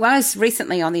 I was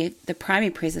recently on the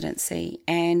primary presidency,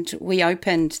 and we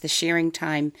opened the sharing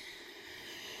time,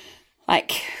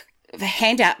 like the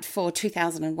handout for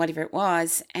 2000 and whatever it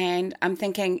was. And I'm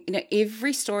thinking,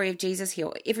 every story of Jesus here,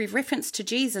 every reference to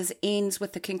Jesus ends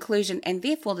with the conclusion, and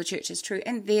therefore the church is true,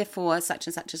 and therefore such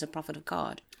and such is a prophet of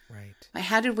God. Right. Like,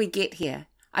 how did we get here?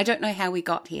 I don't know how we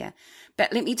got here.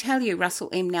 But let me tell you, Russell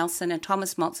M. Nelson and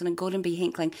Thomas Monson and Gordon B.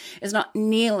 Hinckley are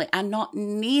not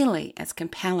nearly as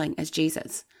compelling as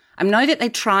Jesus. I know that they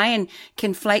try and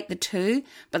conflate the two,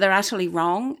 but they're utterly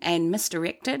wrong and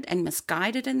misdirected and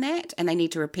misguided in that, and they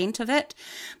need to repent of it.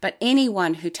 But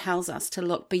anyone who tells us to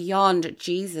look beyond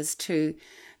Jesus to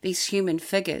these human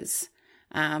figures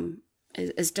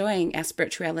is doing our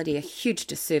spirituality a huge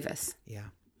disservice. Yeah.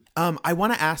 I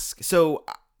want to ask, so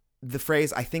the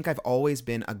phrase, I think I've always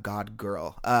been a God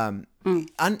girl. Can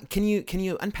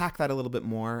you unpack that a little bit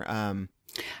more? I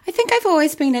think I've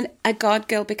always been a God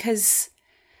girl because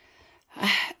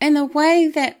in the way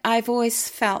that I've always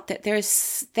felt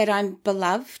that I'm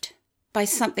beloved by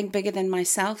something bigger than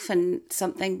myself and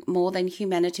something more than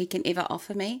humanity can ever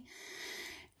offer me.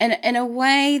 And in a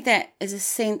way that there's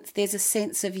a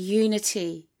sense of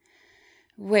unity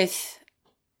with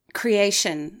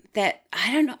creation that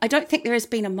I don't think there has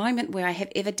been a moment where I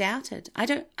have ever doubted. I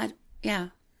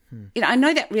know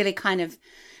that really kind of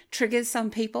triggers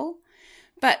some people,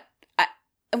 but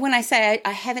when I say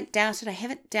I haven't doubted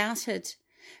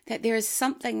that there is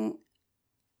something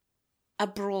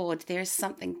abroad, there is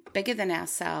something bigger than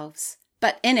ourselves,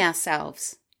 but in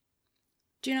ourselves.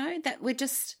 Do you know that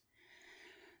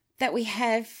that we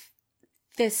have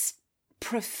this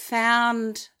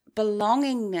profound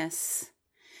belongingness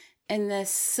in this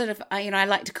sort of, I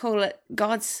like to call it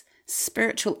God's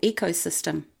spiritual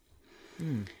ecosystem.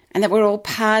 And that we're all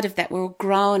part of that, we're all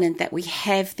grown, and that we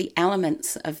have the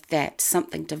elements of that,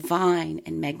 something divine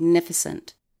and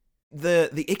magnificent. The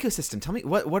ecosystem, tell me,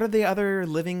 what are the other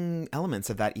living elements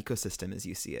of that ecosystem as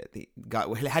you see it?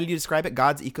 How do you describe it?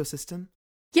 God's ecosystem?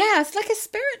 Yeah, it's like a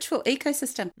spiritual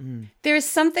ecosystem. There is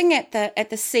something at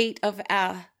the seat of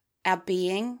our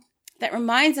being that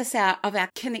reminds us of our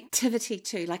connectivity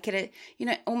too, like at a,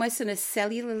 almost on a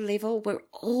cellular level, we're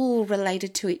all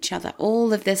related to each other.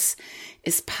 All of this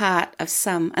is part of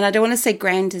some, and I don't want to say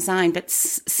grand design, but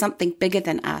something bigger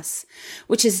than us,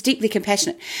 which is deeply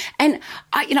compassionate. And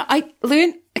I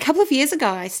learned a couple of years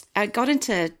ago, I got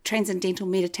into transcendental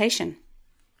meditation,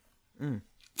 and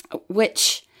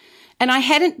I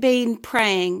hadn't been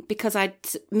praying because I'd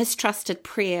mistrusted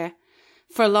prayer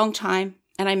for a long time.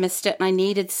 And I missed it, and I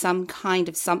needed some kind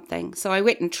of something. So I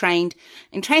went and trained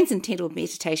in transcendental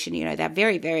meditation. They're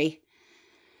very, very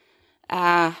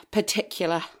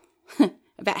particular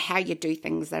about how you do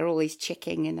things. They're always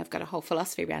checking, and they've got a whole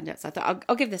philosophy around it. So I thought,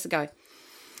 I'll give this a go.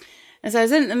 And so I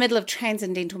was in the middle of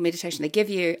transcendental meditation. They give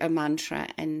you a mantra,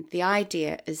 and the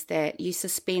idea is that you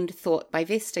suspend thought by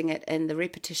vesting it in the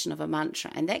repetition of a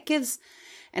mantra. And that gives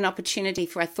an opportunity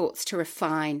for our thoughts to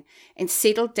refine and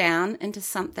settle down into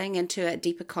something, into a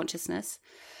deeper consciousness.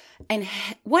 And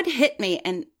what hit me,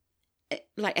 and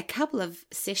like a couple of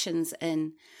sessions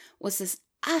in, was this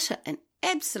utter and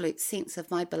absolute sense of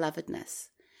my belovedness.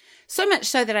 So much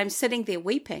so that I'm sitting there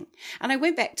weeping. And I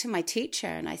went back to my teacher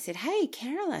and I said, "Hey,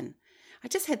 Carolyn, I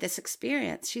just had this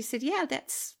experience." She said, "Yeah,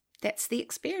 that's the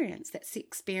experience. That's the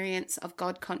experience of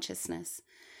God consciousness,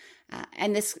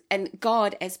 and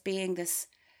God as being this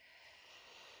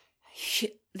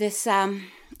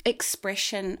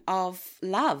expression of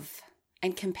love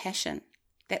and compassion.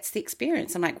 That's the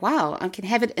experience." I'm like, wow, I can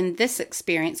have it in this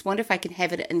experience. Wonder if I can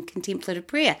have it in contemplative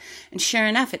prayer. And sure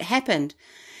enough, it happened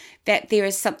that there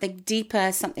is something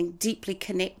deeper, something deeply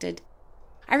connected.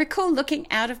 I recall looking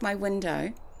out of my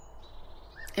window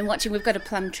and watching, we've got a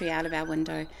plum tree out of our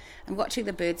window, and watching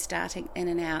the birds darting in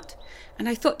and out. And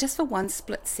I thought just for one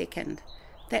split second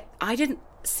that I didn't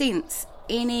sense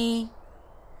any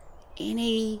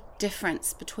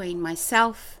difference between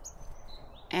myself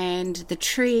and the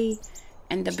tree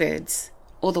and the birds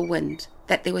or the wind,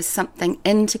 that there was something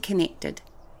interconnected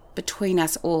between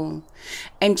us all.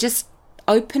 And just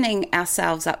opening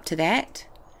ourselves up to that,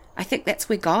 I think that's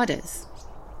where God is.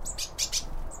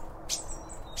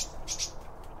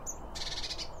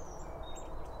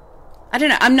 I don't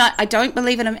know, I don't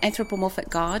believe in an anthropomorphic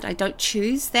God. I don't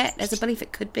choose that as a belief.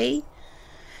 It could be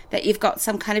that you've got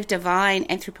some kind of divine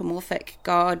anthropomorphic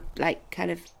God, like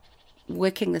kind of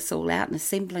working this all out and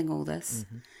assembling all this.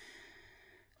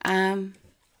 But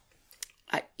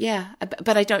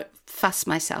I don't fuss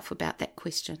myself about that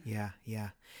question. Yeah.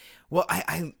 Well,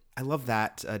 I love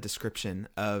that description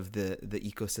of the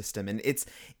ecosystem, and it's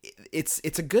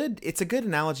a good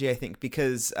analogy, I think,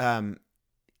 because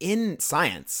in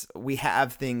science we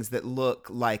have things that look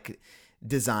like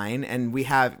design, and we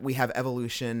have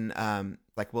evolution.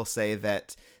 Like we'll say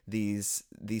that these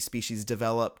species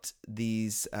developed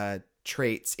these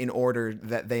traits in order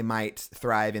that they might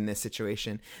thrive in this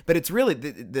situation. But it's really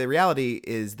the reality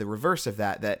is the reverse of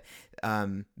that. That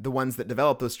the ones that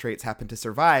develop those traits happen to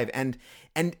survive, and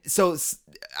so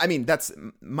I mean that's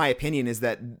my opinion, is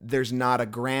that there's not a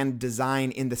grand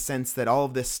design in the sense that all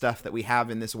of this stuff that we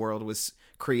have in this world was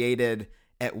created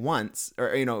at once, or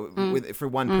for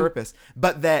one purpose,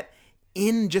 but that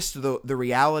in just the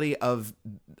reality of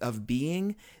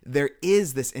being, there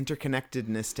is this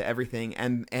interconnectedness to everything,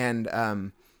 and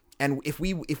if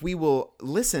we will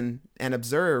listen and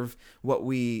observe what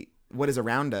is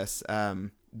around us,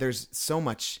 there's so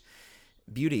much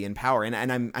beauty and power,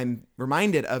 and I'm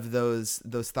reminded of those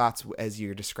thoughts as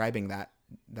you're describing that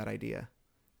idea.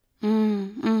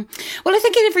 Well, I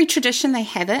think in every tradition they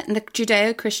have it. In the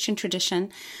Judeo-Christian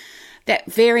tradition, that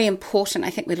very important. I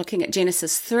think we're looking at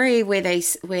Genesis 3,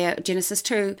 where Genesis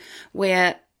 2,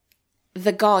 where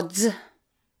the gods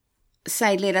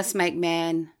say, "Let us make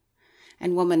man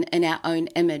and woman in our own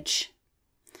image."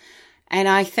 And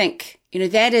I think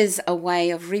that is a way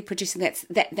of reproducing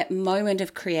that moment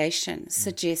of creation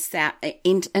suggests that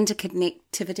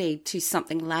interconnectivity to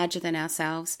something larger than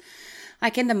ourselves.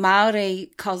 Like in the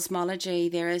Maori cosmology,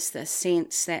 there is this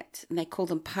sense that, and they call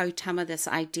them potama, this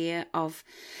idea of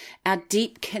our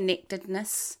deep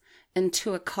connectedness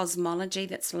into a cosmology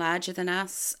that's larger than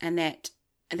us, and that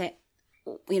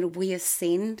we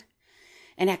ascend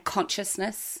in our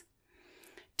consciousness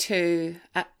to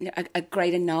a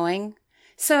greater knowing.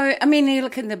 So, I mean, you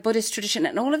look in the Buddhist tradition,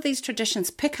 and all of these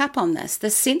traditions pick up on this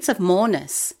sense of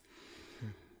moreness.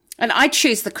 And I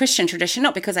choose the Christian tradition,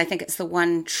 not because I think it's the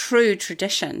one true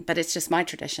tradition, but it's just my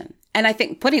tradition. And I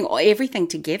think putting everything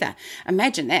together,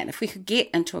 imagine that, if we could get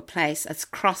into a place, a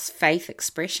cross-faith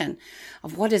expression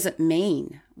of what does it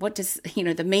mean? What does,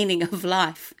 the meaning of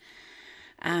life?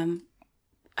 I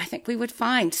think we would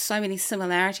find so many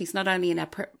similarities, not only in our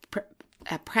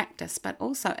practice, but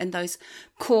also in those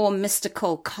core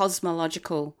mystical,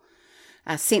 cosmological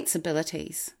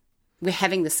sensibilities. We're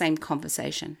having the same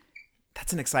conversation.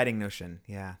 That's an exciting notion.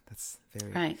 Yeah, that's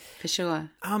very... Right, for sure.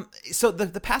 So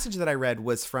the passage that I read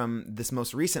was from this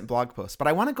most recent blog post, but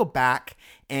I want to go back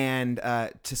and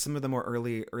to some of the more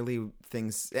early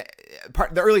things,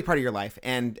 the early part of your life,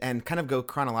 and kind of go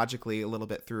chronologically a little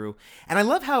bit through. And I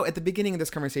love how at the beginning of this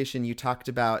conversation you talked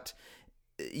about,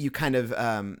 you kind of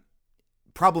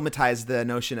problematized the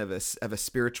notion of a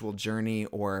spiritual journey,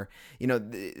 or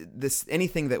this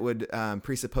anything that would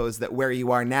presuppose that where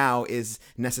you are now is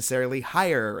necessarily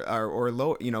higher or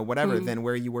lower, whatever than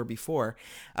where you were before.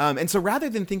 And so rather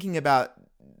than thinking about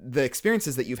the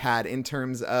experiences that you've had in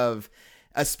terms of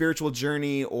a spiritual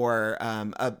journey or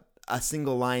a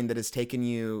single line that has taken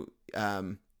you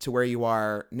to where you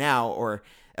are now, or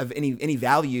of any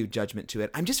value judgment to it,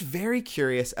 I'm just very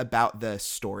curious about the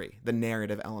story, the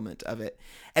narrative element of it.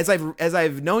 As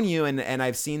I've known you and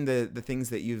I've seen the things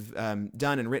that you've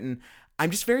done and written,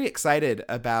 I'm just very excited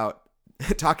about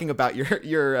talking about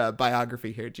your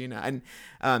biography here, Gina.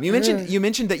 And you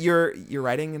mentioned that you're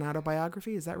writing an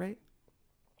autobiography. Is that right?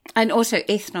 An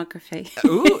autoethnography.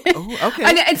 Ooh, okay.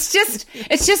 And it's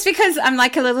just because I'm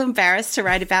like a little embarrassed to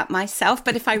write about myself,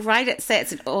 but if I write it, say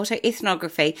it's an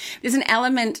autoethnography, there's an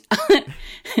element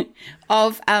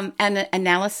of an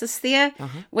analysis there,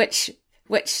 which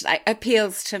like,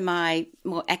 appeals to my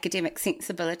more academic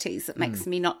sensibilities. It makes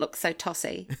me not look so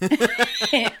tossy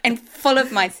and full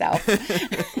of myself.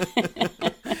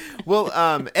 Well,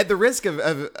 at the risk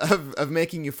of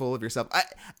making you full of yourself,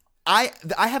 I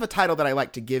have a title that I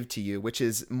like to give to you, which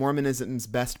is Mormonism's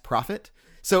Best Prophet.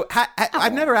 So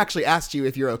I've never actually asked you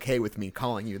if you're okay with me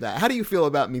calling you that. How do you feel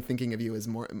about me thinking of you as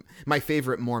my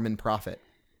favorite Mormon prophet?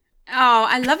 Oh,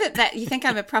 I love it that you think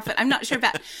I'm a prophet. I'm not sure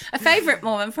about a favorite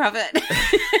Mormon prophet. Because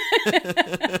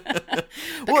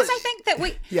I think that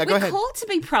we're called to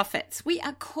be prophets. We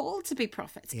are called to be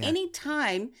prophets. Yeah.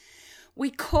 Anytime we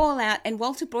call out, and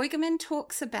Walter Brueggemann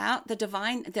talks about the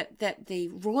divine, that the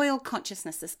royal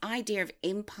consciousness, this idea of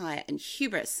empire and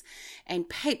hubris and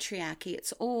patriarchy,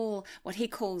 it's all what he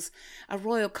calls a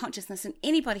royal consciousness. And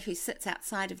anybody who sits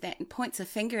outside of that and points a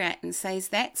finger at and says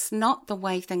that's not the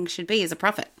way things should be is a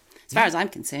prophet. As far as I'm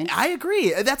concerned. I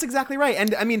agree. That's exactly right.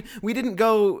 And I mean, we didn't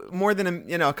go more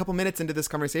than a couple minutes into this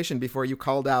conversation before you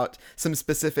called out some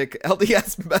specific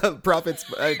LDS prophets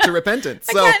to repentance.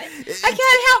 So I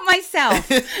can't help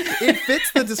myself. It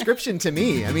fits the description to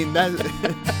me. I mean, that.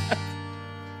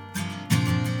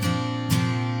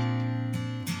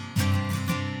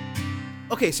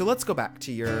 Okay, so let's go back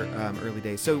to your early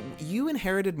days. So you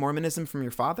inherited Mormonism from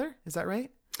your father, is that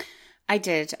right? I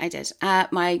did.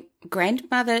 My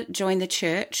grandmother joined the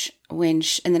church in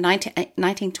the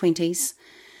 1920s,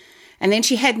 and then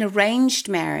she had an arranged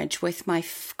marriage with my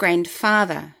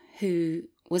grandfather, who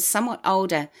was somewhat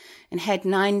older and had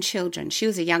 9 children. She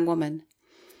was a young woman,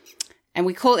 and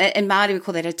in Māori we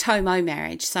call that a taumo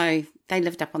marriage. So they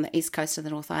lived up on the east coast of the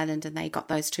North Island, and they got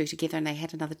those 2 together, and they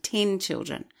had another 10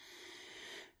 children.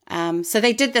 So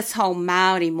they did this whole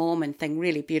Māori Mormon thing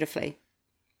really beautifully.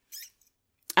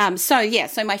 So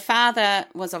my father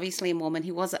was obviously a Mormon.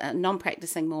 He was a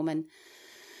non-practicing Mormon.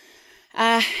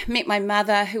 Met my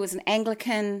mother, who was an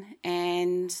Anglican,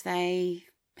 and they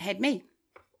had me.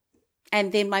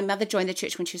 And then my mother joined the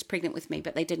church when she was pregnant with me,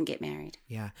 but they didn't get married.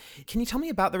 Yeah. Can you tell me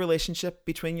about the relationship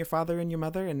between your father and your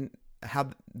mother, and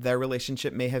how their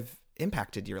relationship may have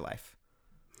impacted your life?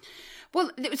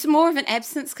 Well, it was more of an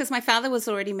absence because my father was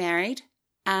already married.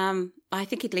 I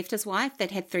think he'd left his wife. They'd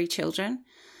had 3 children.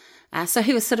 So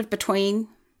he was sort of between,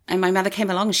 and my mother came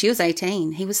along and she was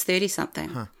 18. He was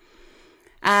 30-something.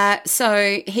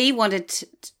 So he wanted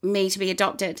me to be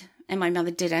adopted and my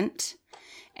mother didn't.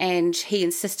 And he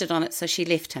insisted on it, so she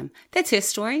left him. That's her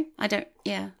story. I don't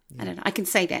know. I can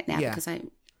say that now because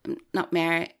I'm not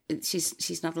married.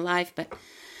 She's not alive. But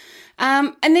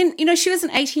and then, she was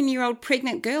an 18-year-old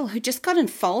pregnant girl who just got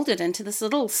enfolded into this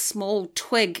little small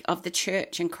twig of the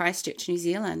church in Christchurch, New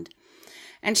Zealand.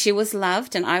 And she was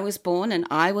loved, and I was born, and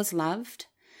I was loved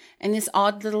in this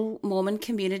odd little Mormon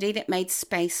community that made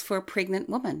space for a pregnant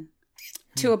woman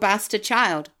to a bastard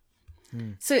child.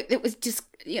 So it was just,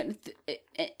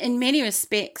 in many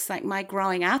respects, like my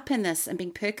growing up in this and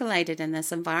being percolated in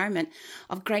this environment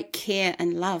of great care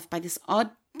and love by this odd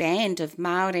band of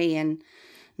Māori and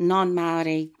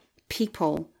non-Māori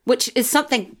people, which is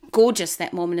something gorgeous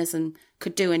that Mormonism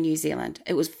could do in New Zealand.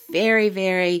 It was very,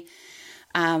 very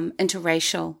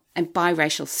interracial and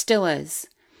biracial, still is.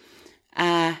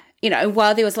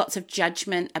 While there was lots of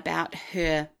judgment about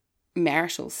her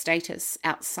marital status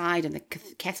outside in the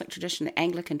Catholic tradition, the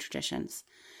Anglican traditions,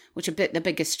 which are the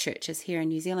biggest churches here in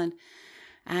New Zealand,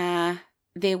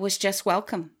 there was just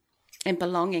welcome and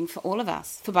belonging for all of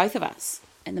us, for both of us,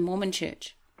 in the Mormon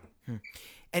church.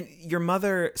 And your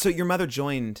mother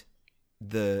joined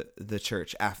the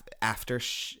church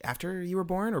after you were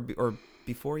born, or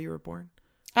before you were born?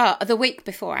 Oh, the week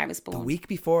before I was born. The week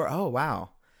before? Oh, wow.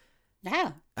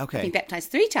 Yeah. Okay. I've been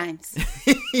baptized 3 times.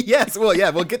 Yes. Well, yeah.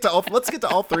 Let's get to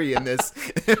all 3 in this.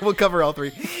 We'll cover all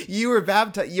 3. You were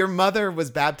baptized. Your mother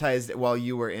was baptized while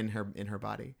you were in her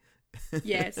body.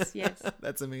 Yes.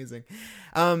 That's amazing.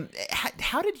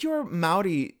 How did your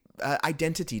Maori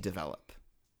identity develop?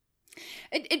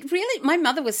 It really, my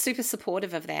mother was super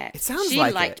supportive of that. It sounds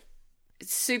like it.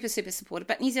 Super, super supportive.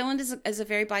 But New Zealand is a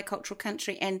very bicultural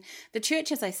country, and the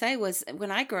church, as I say,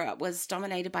 when I grew up, was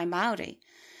dominated by Maori.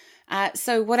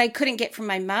 So what I couldn't get from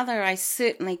my mother, I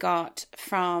certainly got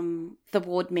from the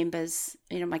ward members,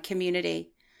 my community.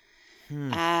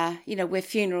 Where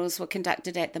funerals were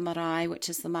conducted at the marae, which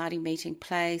is the Māori meeting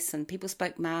place, and people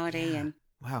spoke Māori. And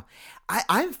wow,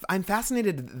 I'm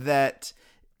fascinated that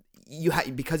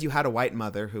because you had a white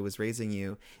mother who was raising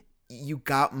you, you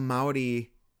got Māori.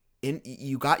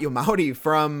 You got your Māori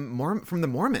from the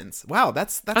Mormons. Wow,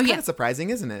 that's kind of surprising,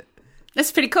 isn't it?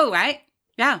 That's pretty cool, right?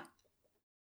 Yeah.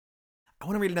 I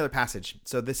want to read another passage.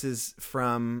 So this is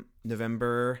from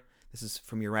November. This is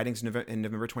from your writings in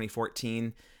November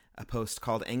 2014, a post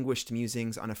called "Anguished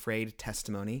Musings on Afraid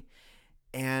Testimony,"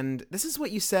 and this is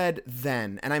what you said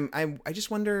then. And I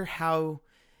just wonder how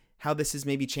this has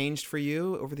maybe changed for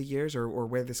you over the years, or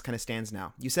where this kind of stands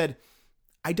now. You said,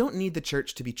 "I don't need the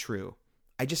church to be true.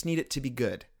 I just need it to be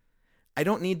good. I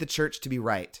don't need the church to be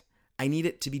right. I need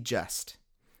it to be just.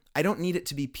 I don't need it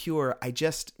to be pure. I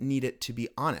just need it to be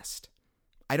honest.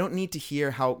 I don't need to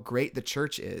hear how great the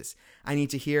church is. I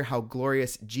need to hear how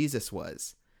glorious Jesus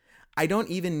was. I don't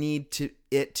even need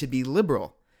it to be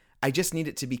liberal. I just need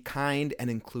it to be kind and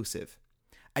inclusive.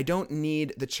 I don't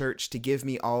need the church to give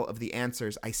me all of the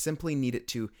answers. I simply need it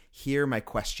to hear my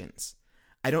questions.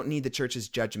 I don't need the church's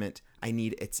judgment. I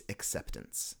need its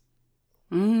acceptance."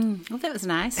 Well, that was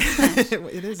nice.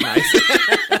 It is nice.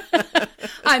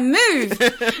 I moved.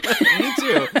 Me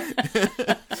too.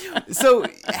 So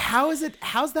how's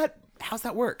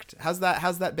that worked? How's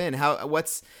that been?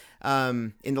 What's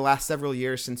in the last several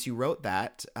years since you wrote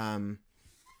that? How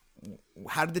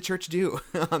did the church do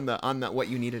on the what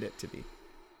you needed it to be?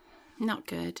 Not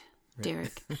good, right.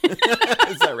 Derek.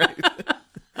 Is that right?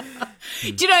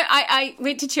 Do you know, I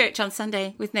went to church on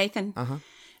Sunday with Nathan.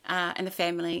 And the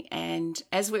family, and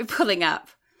as we were pulling up,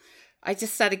 I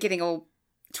just started getting all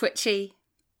twitchy,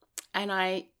 and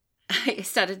I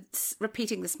started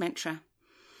repeating this mantra,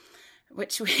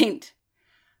 which went,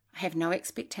 "I have no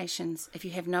expectations. If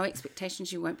you have no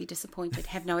expectations, you won't be disappointed.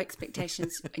 Have no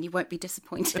expectations, and you won't be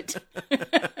disappointed."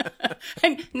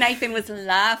 And Nathan was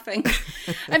laughing,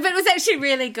 but it was actually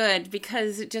really good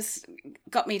because it just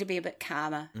got me to be a bit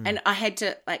calmer. And I had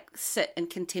to sit in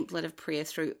contemplative prayer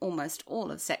through almost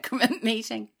all of sacrament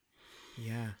meeting.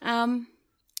 Yeah.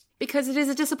 Because it is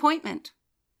a disappointment.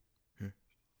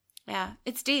 Yeah,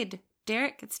 it's dead,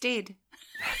 Derek. It's dead.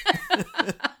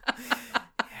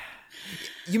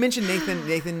 You mentioned Nathan.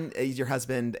 Nathan is your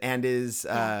husband and is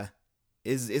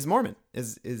Mormon.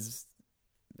 Is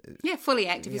fully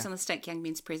active. He's on the Stake Young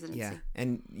Men's presidency. Yeah,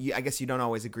 and I guess you don't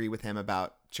always agree with him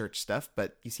about church stuff,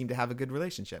 but you seem to have a good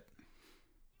relationship.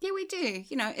 Yeah, we do.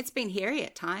 It's been hairy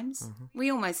at times. I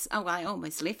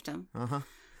almost left him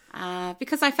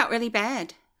because I felt really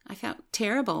bad. I felt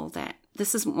terrible that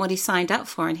this isn't what he signed up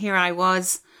for, and here I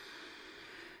was,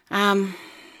 in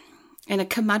a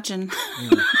curmudgeon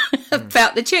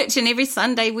about the church. And every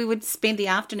Sunday we would spend the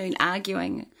afternoon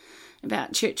arguing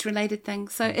about church-related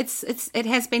things. So it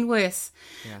has been worse,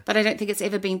 but I don't think it's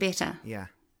ever been better. Yeah.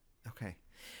 Okay.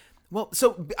 Well,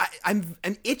 so I'm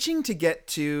itching to get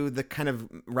to the kind of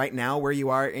right now where you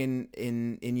are in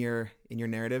your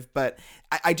narrative, but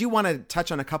I do want to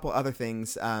touch on a couple other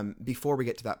things before we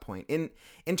get to that point. In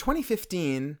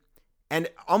 2015, and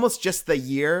almost just the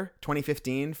year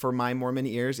 2015 for my Mormon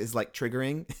ears is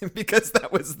triggering because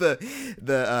that was the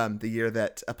year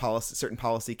that certain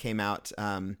policy came out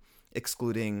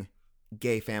excluding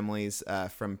gay families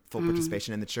from full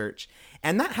participation in the church.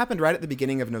 And that happened right at the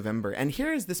beginning of November. And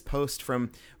here is this post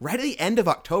from right at the end of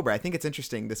October. I think it's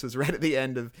interesting. This was right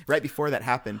before that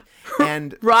happened.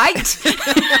 And right.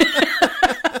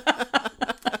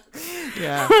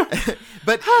 Yeah.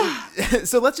 But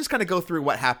so let's just kind of go through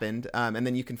what happened. And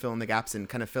then you can fill in the gaps and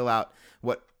kind of fill out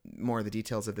what more of the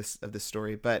details of this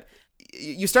story. But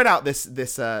you start out this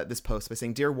post by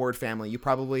saying, "Dear Ward family, you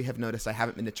probably have noticed I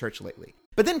haven't been to church lately."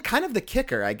 But then kind of the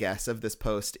kicker, I guess, of this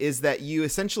post is that you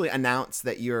essentially announce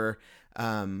that you're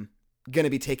going to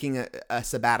be taking a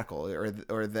sabbatical,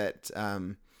 or that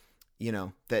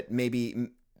that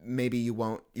maybe you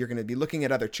won't. You're going to be looking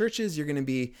at other churches. You're going to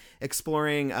be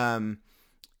exploring.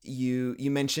 You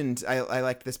mentioned, I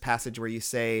like this passage where you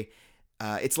say,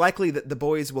 it's likely that the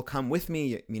boys will come with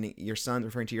me, meaning your son,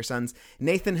 referring to your sons.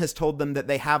 Nathan has told them that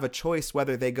they have a choice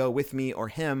whether they go with me or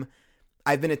him.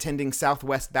 I've been attending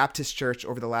Southwest Baptist Church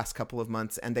over the last couple of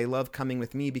months, and they love coming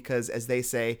with me because, as they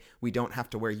say, we don't have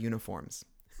to wear uniforms.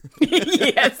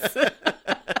 Yes.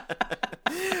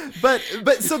 But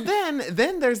so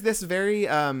then there's this very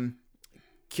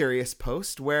curious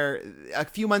post where a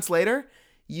few months later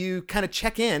you kind of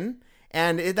check in,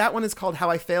 and that one is called "How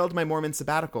I Failed My Mormon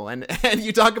Sabbatical," and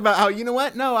you talk about how, you know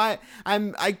what? No, I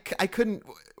couldn't.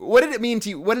 What did it mean to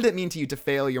you? What did it mean to you to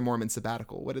fail your Mormon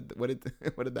sabbatical? What did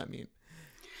that mean?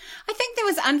 I think there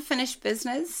was unfinished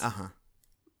business.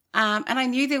 And I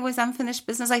knew there was unfinished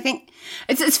business. I think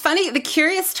it's funny, the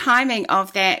curious timing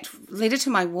of that letter to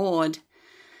my ward.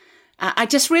 I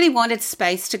just really wanted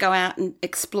space to go out and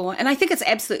explore. And I think it's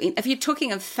absolutely, if you're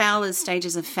talking of Fowler's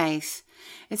stages of faith,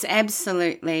 it's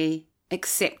absolutely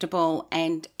acceptable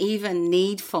and even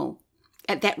needful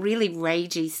at that really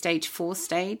ragey stage 4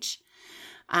 stage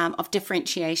of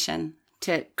differentiation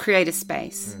to create a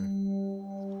space.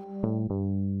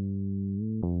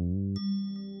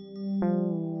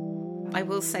 I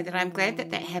will say that I'm glad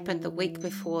that happened the week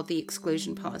before the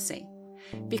exclusion policy,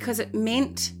 because it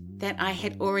meant that I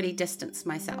had already distanced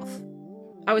myself.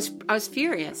 I was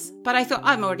furious, but I thought,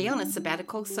 I'm already on a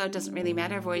sabbatical, so it doesn't really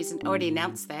matter. I've already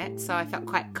announced that, so I felt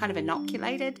kind of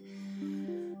inoculated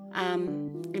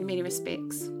in many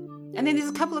respects. And then there's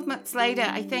a couple of months later,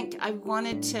 I think I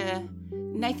wanted to,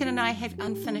 Nathan and I had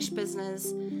unfinished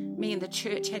business, me and the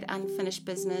church had unfinished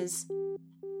business,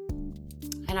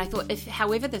 and I thought,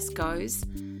 however this goes,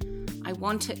 I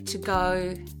want it to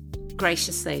go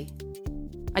graciously.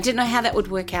 I didn't know how that would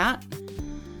work out,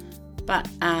 but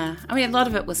a lot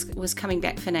of it was coming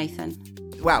back for Nathan.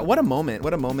 Wow, what a moment!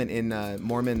 What a moment in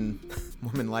Mormon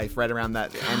life, right around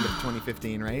that end of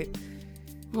 2015, right?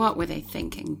 What were they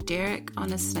thinking, Derek?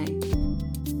 Honestly.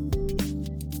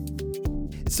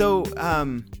 So,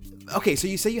 okay, so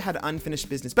you say you had unfinished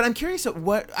business, but I'm curious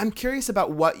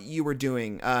about what you were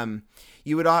doing.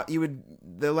 You would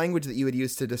the language that you would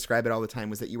use to describe it all the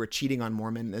time was that you were cheating on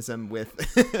Mormonism with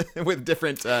with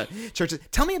different churches.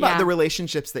 Tell me about the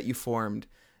relationships that you formed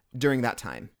during that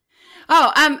time.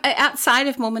 Oh, outside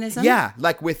of Mormonism? Yeah,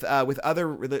 like with other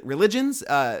religions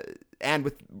and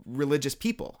with religious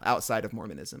people outside of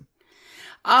Mormonism.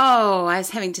 Oh, I was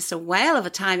having just a whale of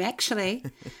a time, actually.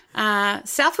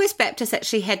 Southwest Baptist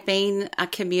actually had been a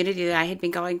community that I had been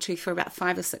going to for about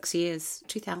 5 or 6 years,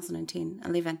 2010,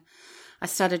 11. I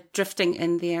started drifting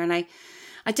in there, and I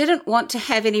didn't want to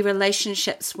have any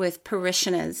relationships with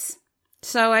parishioners.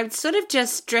 So I would sort of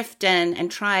just drift in and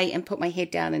try and put my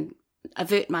head down and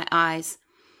avert my eyes,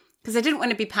 because I didn't want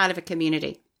to be part of a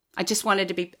community. I just wanted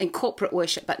to be in corporate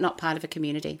worship, but not part of a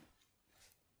community.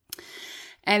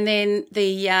 And then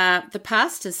the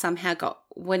pastors somehow got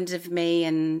wind of me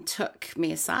and took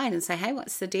me aside and say, hey,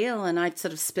 what's the deal? And I'd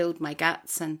sort of spilled my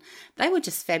guts, and they were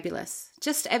just fabulous,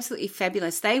 just absolutely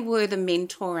fabulous. They were the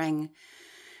mentoring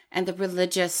and the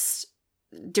religious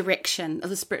direction of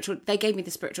the spiritual. They gave me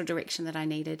the spiritual direction that I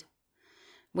needed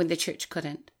when the church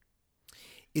couldn't.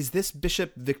 Is this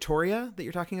Bishop Victoria that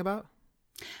you're talking about?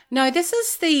 No, this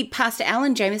is the Pastor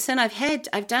Alan Jameson.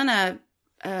 I've done a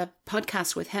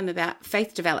podcast with him about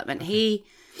faith development. He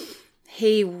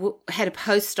had a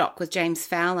postdoc with James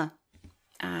Fowler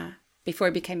before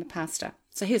he became a pastor.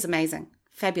 So he was amazing,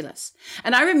 fabulous.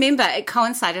 And I remember it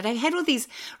coincided. I had all these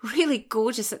really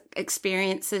gorgeous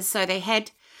experiences. So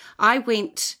I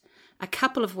went a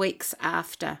couple of weeks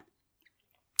after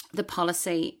the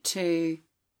policy to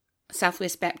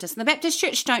Southwest Baptist. And the Baptist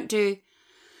Church don't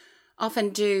often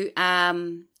do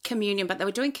communion, but they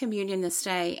were doing communion this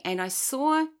day, and I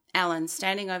saw Alan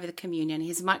standing over the communion,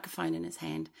 his microphone in his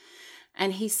hand,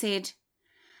 and he said,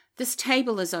 this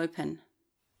table is open.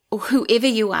 Or whoever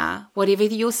you are, whatever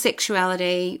your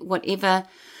sexuality, whatever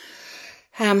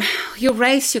your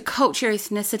race, your culture,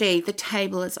 ethnicity, the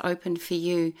table is open for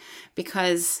you,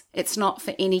 because it's not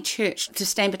for any church to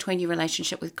stand between your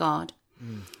relationship with God.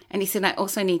 And he said, I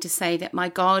also need to say that my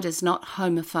God is not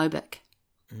homophobic.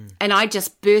 And I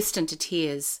just burst into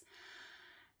tears.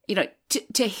 You know,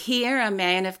 to hear a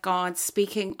man of God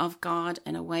speaking of God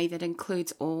in a way that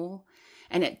includes all.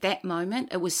 And at that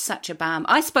moment, it was such a balm.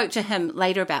 I spoke to him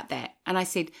later about that. And I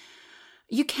said,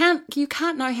 you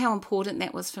can't know how important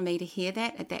that was for me to hear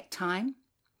that at that time.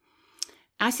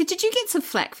 I said, did you get some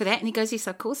flack for that? And he goes, yes,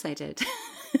 of course I did.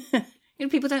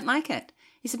 People don't like it.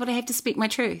 He said, but I have to speak my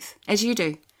truth, as you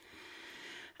do.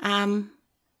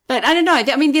 But I don't know.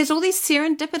 I mean, there's all these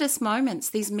serendipitous moments,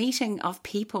 these meeting of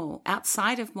people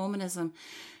outside of Mormonism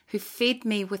who fed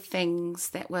me with things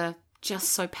that were just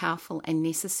so powerful and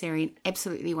necessary and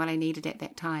absolutely what I needed at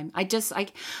that time. I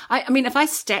mean, if I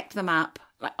stacked them up,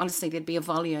 like, honestly, there'd be a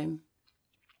volume,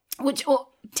 which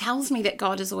tells me that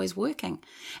God is always working.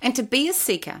 And to be a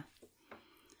seeker,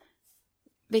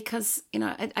 because,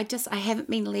 I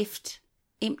haven't been left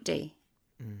empty.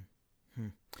 Mm-hmm.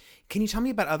 Can you tell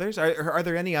me about others? Are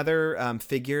there any other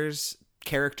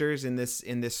characters in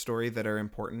this story that are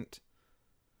important?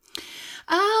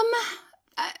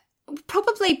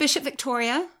 Probably Bishop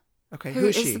Victoria. Okay, who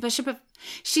is she?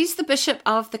 She's the bishop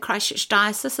of the Christchurch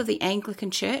Diocese of the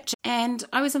Anglican Church. And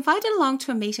I was invited along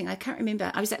to a meeting. I can't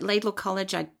remember. I was at Laidlaw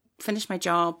College. I finished my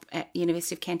job at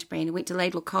University of Canterbury and I went to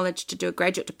Laidlaw College to do a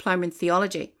graduate diploma in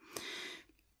theology.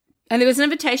 And there was an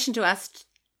invitation to us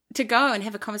to go and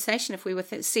have a conversation if we were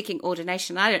seeking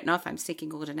ordination. I don't know if I'm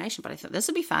seeking ordination, but I thought this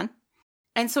would be fun.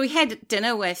 And so we had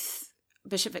dinner with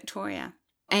Bishop Victoria.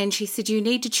 And she said, you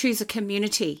need to choose a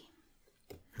community.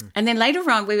 And then later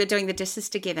on, we were doing the dishes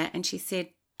together, and she said,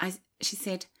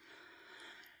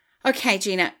 okay,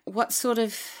 Gina, what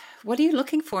are you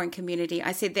looking for in community?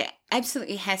 I said, that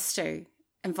absolutely has to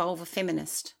involve a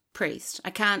feminist priest.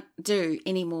 I can't do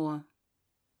any more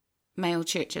male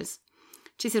churches.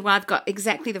 She said, well, I've got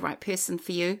exactly the right person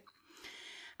for you.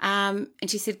 And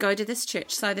she said, go to this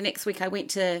church. So the next week I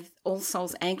went to All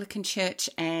Souls Anglican Church,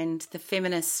 and the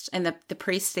feminist and the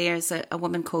priest there is a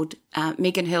woman called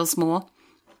Megan Hillsmore.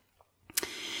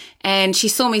 And she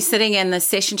saw me sitting in the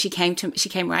session. She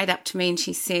came right up to me and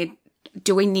she said,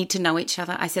 do we need to know each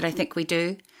other? I said, I think we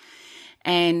do.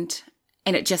 And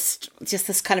it just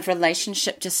this kind of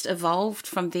relationship just evolved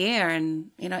from there. And,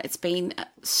 it's been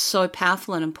so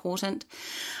powerful and important.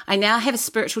 I now have a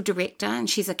spiritual director, and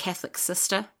she's a Catholic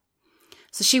sister.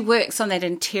 So she works on that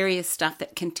interior stuff,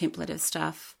 that contemplative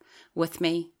stuff with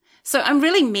me. So I'm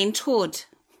really mentored.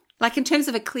 Like in terms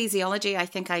of ecclesiology, I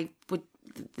think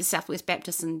the Southwest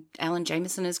Baptist and Alan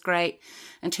Jameson is great.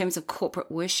 In terms of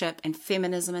corporate worship and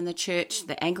feminism in the church,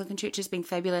 the Anglican Church has been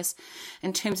fabulous.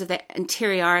 In terms of that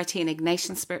interiority and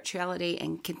Ignatian spirituality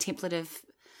and contemplative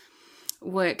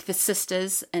work, the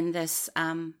sisters in this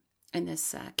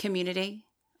community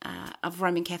of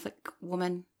Roman Catholic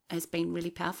women has been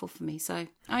really powerful for me. So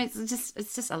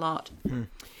it's just a lot. Hmm.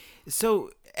 So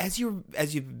as you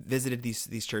visited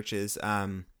these churches,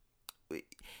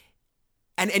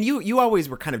 And you always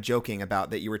were kind of joking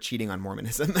about that you were cheating on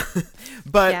Mormonism,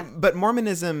 but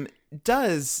Mormonism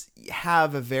does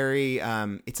have a very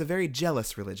it's a very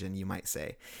jealous religion, you might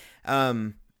say.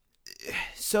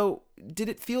 So did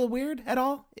it feel weird at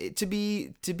all to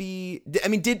be? I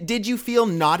mean, did you feel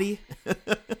naughty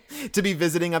to be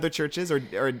visiting other churches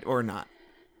or not?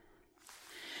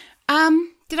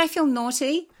 Did I feel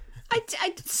naughty?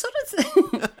 I sort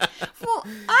of, well,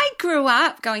 I grew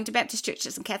up going to Baptist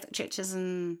churches and Catholic churches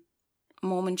and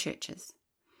Mormon churches,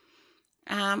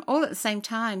 all at the same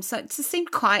time. So it just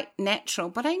seemed quite natural.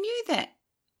 But I knew that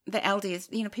the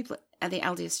LDS, people at the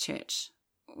LDS church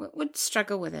would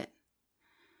struggle with it.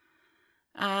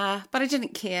 But I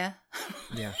didn't care.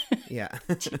 Yeah.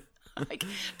 But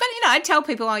I tell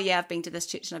people, oh yeah, I've been to this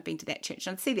church and I've been to that church,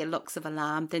 and I'd see their looks of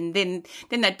alarm. Then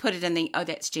they'd put it in the, oh,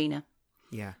 that's Gina.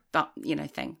 Yeah. But,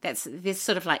 thing. There's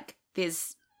sort of like,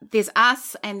 there's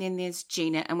us and then there's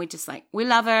Gina, and we just like, we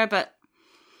love her, but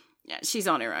yeah, she's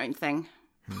on her own thing.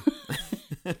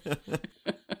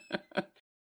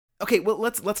 Okay, well,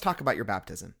 let's talk about your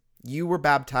baptism. You were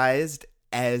baptized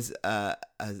as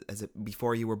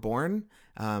before you were born,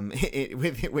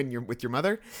 with your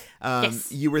mother.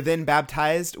 Yes. You were then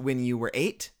baptized when you were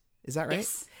 8. Is that right?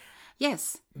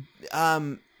 Yes.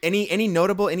 Any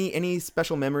notable, any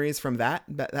special memories from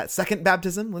that second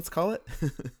baptism, let's call it?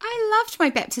 I loved my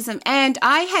baptism, and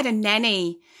I had a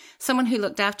nanny, someone who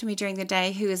looked after me during the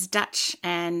day, who is Dutch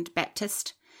and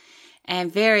Baptist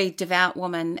and very devout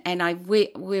woman, and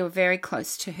we were very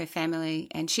close to her family,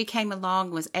 and she came along,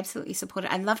 was absolutely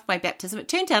supportive. I loved my baptism. It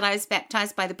turned out I was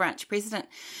baptized by the branch president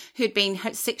who'd been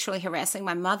sexually harassing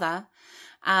my mother,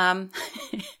 and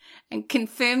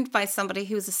confirmed by somebody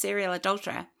who was a serial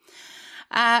adulterer.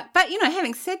 But,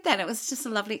 having said that, it was just a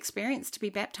lovely experience to be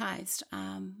baptized.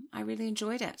 I really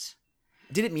enjoyed it.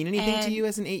 Did it mean anything to you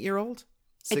as an 8-year-old?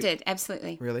 It did,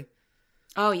 absolutely. Really?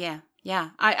 Oh, yeah.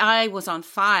 Yeah, I was on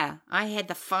fire. I had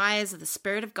the fires of the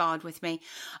Spirit of God with me,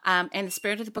 and the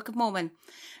Spirit of the Book of Mormon,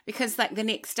 because like the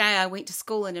next day I went to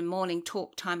school, and in morning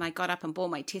talk time I got up and bore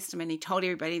my testimony, told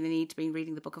everybody they need to be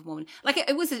reading the Book of Mormon. Like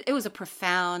it was a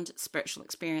profound spiritual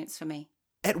experience for me.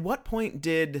 At what point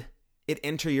did it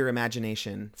enter your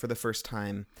imagination for the first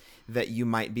time that you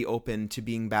might be open to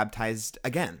being baptized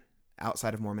again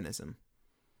outside of Mormonism?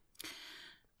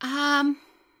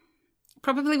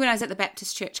 Probably when I was at the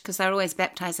Baptist church, because they're always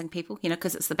baptizing people,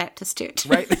 because it's the Baptist church.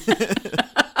 Right.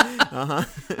 Uh-huh.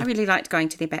 I really liked going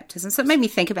to their baptism, so it made me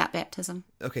think about baptism.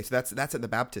 Okay, so that's at the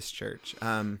Baptist church.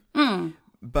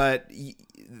 But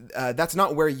that's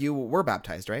not where you were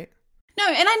baptized, right? No,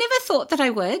 and I never thought that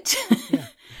I would. Yeah.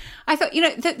 I thought,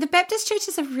 the Baptist church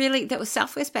is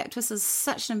Southwest Baptist is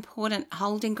such an important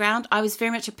holding ground. I was very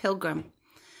much a pilgrim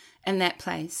in that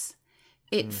place.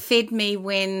 It fed me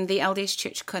when the LDS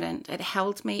church couldn't. It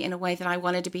held me in a way that I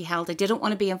wanted to be held. I didn't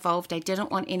want to be involved. I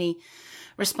didn't want any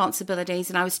responsibilities.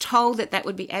 And I was told that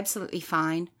would be absolutely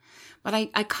fine. But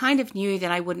I kind of knew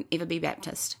that I wouldn't ever be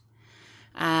Baptist.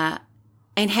 And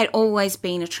had always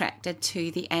been attracted to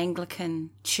the Anglican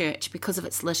church because of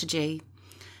its liturgy,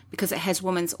 because it has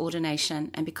women's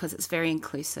ordination, and because it's very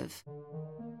inclusive.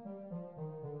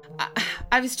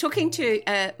 I was talking to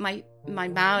my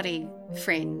Maori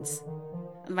friends,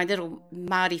 my little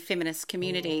Maori feminist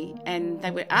community, and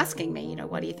they were asking me,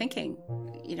 what are you thinking,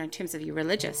 in terms of your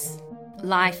religious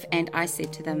life? And I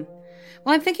said to them,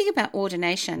 well, I'm thinking about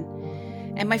ordination.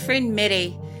 And my friend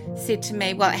Mary said to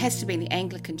me, well, it has to be in the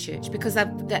Anglican church because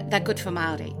they're good for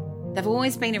Maori. They've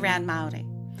always been around Maori.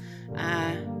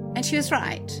 And she was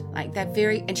right. Like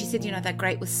and she said, they're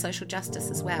great with social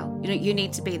justice as well. You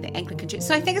need to be in the Anglican church.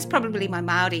 So I think it's probably my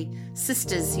Maori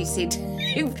sisters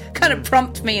who kind of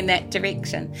prompt me in that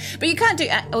direction. But you can't do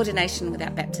ordination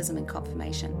without baptism and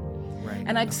confirmation. Right.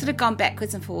 And I'd sort of gone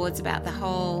backwards and forwards about the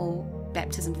whole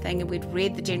baptism thing, and we'd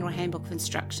read the General Handbook of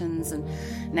Instructions, and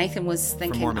Nathan was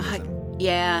thinking,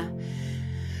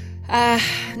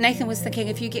 Nathan was thinking,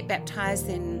 if you get baptized,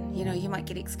 then you might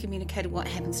get excommunicated. What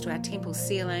happens to our temple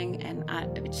ceiling? And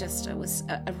it was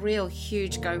a real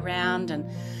huge go round, and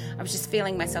I was just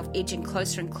feeling myself edging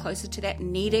closer and closer to that,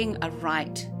 needing a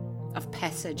rite of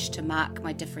passage to mark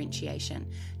my differentiation,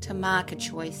 to mark a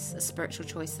choice, a spiritual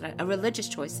choice, a religious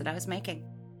choice that I was making.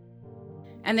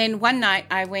 And then one night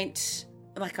I went,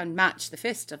 like on March the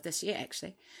 1st of this year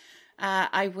actually,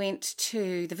 I went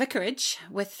to the vicarage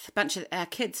with a bunch of our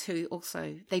kids who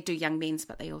also, they do young men's,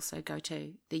 but they also go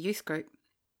to the youth group.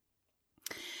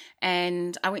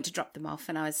 And I went to drop them off,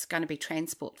 and I was going to be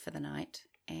transport for the night.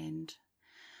 And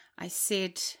I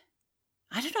said,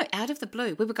 I don't know, out of the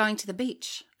blue, we were going to the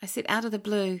beach. I said, out of the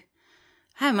blue,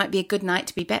 hey, it might be a good night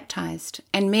to be baptized.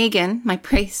 And Megan, my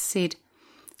priest, said,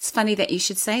 it's funny that you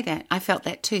should say that. I felt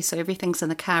that too, so everything's in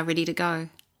the car ready to go.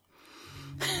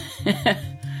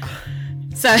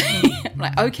 So I'm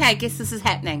like, okay, I guess this is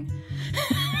happening.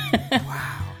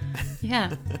 Wow.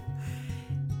 Yeah.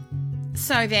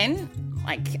 So then,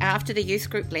 like after the youth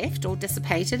group left, all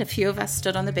dissipated, a few of us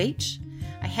stood on the beach.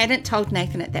 I hadn't told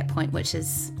Nathan at that point, which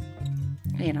is,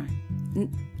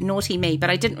 naughty me, but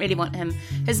I didn't really want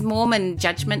his Mormon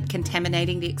judgment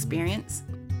contaminating the experience.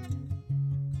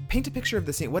 Paint a picture of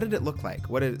the scene. What did it look like?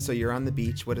 So you're on the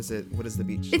beach. What does the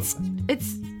beach look like?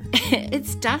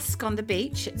 It's dusk on the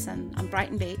beach. It's on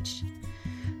Brighton Beach.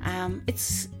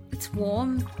 It's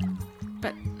warm,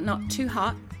 but not too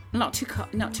hot. Not too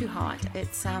hot.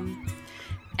 It's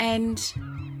and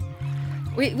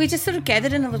we just sort of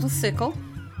gathered in a little circle.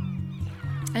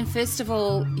 And first of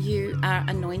all, you are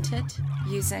anointed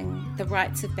using the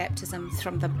rites of baptism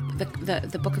from the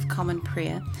Book of Common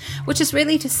Prayer, which is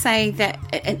really to say that,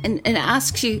 and it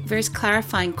asks you various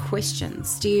clarifying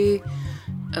questions. Do you,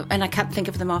 and I can't think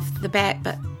of them off the bat,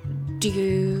 but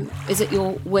is it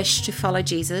your wish to follow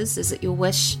Jesus? Is it your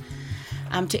wish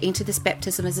to enter this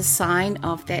baptism as a sign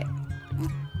of that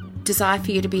desire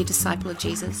for you to be a disciple of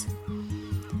Jesus?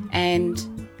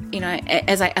 And,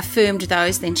 as I affirmed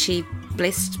those, then she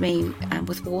blessed me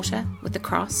with water, with the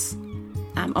cross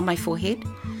on my forehead.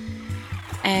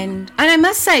 And I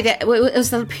must say that it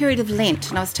was the period of Lent,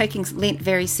 and I was taking Lent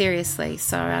very seriously.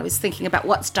 So I was thinking about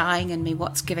what's dying in me,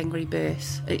 what's giving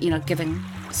rebirth, giving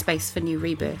space for new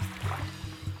rebirth.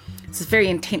 It's a very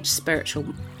intense spiritual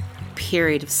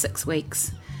period of 6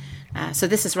 weeks. So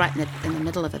this is right in the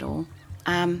middle of it all.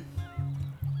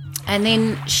 And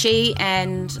then she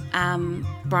and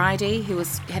Bridie, who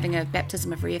was having a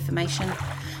baptism of reaffirmation,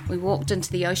 we walked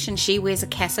into the ocean. She wears a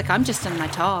cassock. I'm just in my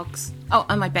togs.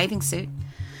 On my bathing suit.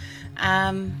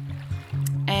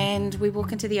 And we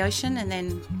walk into the ocean, and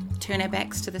then turn our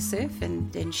backs to the surf,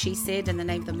 and she said, in the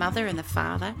name of the Mother and the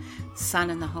Father, Son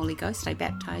and the Holy Ghost, I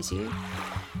baptize you.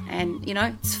 And, you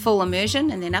know, it's full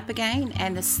immersion, and then up again,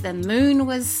 and the moon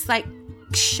was like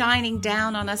shining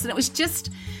down on us, and it was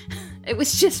just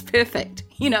perfect,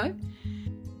 you know.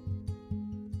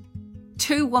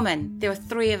 2 women, there were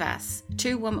 3 of us,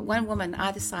 2 women, 1 woman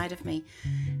either side of me.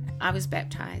 I was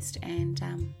baptized, and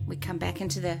we come back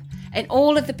into and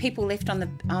all of the people left on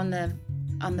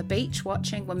the beach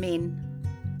watching were men.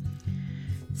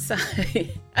 So,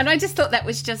 and I just thought that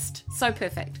was just so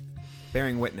perfect.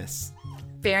 Bearing witness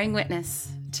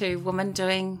to women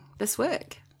doing this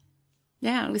work.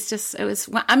 Yeah,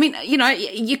 I mean, you know,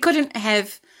 you couldn't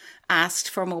have asked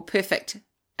for a more perfect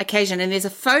occasion. And there's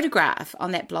a photograph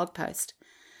on that blog post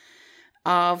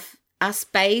of us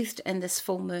bathed in this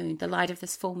full moon, the light of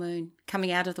this full moon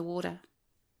coming out of the water.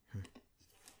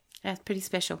 Yeah, it's pretty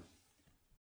special.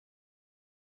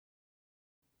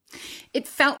 It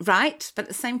felt right, but at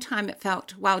the same time it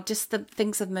felt, wow, just the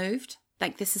things have moved.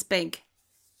 Like, this is big.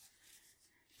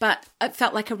 But it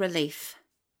felt like a relief.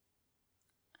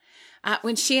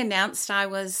 When she announced I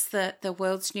was the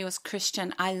world's newest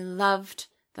Christian, I loved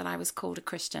that I was called a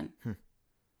Christian.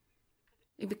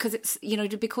 Because it's, you know,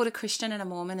 to be called a Christian and a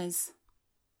Mormon is,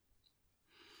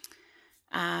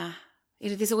 you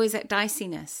know, there's always that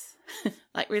diciness.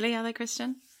 Like, really, are they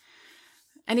Christian?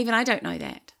 And even I don't know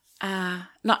that.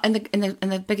 Not in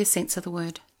the biggest sense of the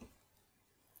word.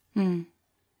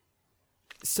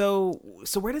 So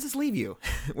where does this leave you?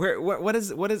 What are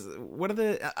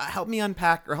the help me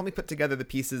unpack or help me put together the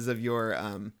pieces of your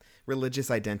religious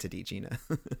identity, Gina?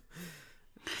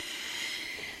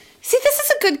 See, this is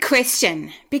a good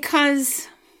question, because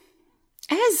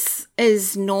as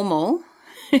is normal,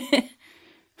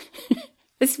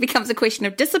 this becomes a question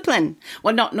of discipline.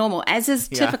 Well, not normal, as is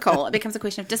typical, it becomes a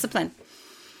question of discipline.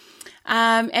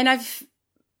 And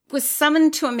was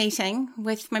summoned to a meeting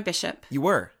with my bishop. You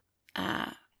were?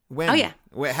 When? Oh, yeah.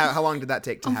 How long did that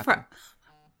take to happen?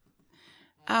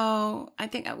 I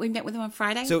think we met with him on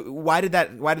Friday. So why did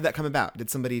that come about? Did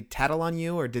somebody tattle on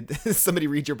you, or did somebody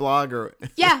read your blog? Or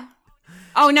Yeah.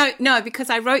 Oh, no, because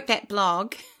I wrote that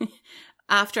blog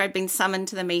after I'd been summoned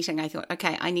to the meeting. I thought,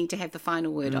 okay, I need to have the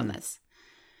final word on this.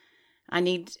 I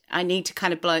need to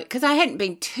kind of blow, because I hadn't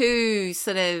been too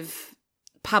sort of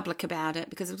public about it,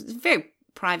 because it was a very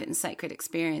private and sacred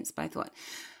experience, but I thought,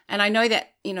 and I know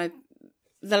that, you know,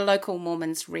 the local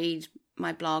Mormons read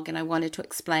my blog, and I wanted to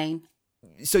explain.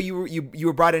 So you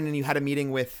were brought in and you had a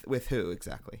meeting with who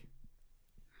exactly?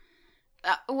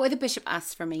 Well, the bishop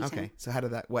asked for a meeting. Okay, so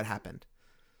what happened?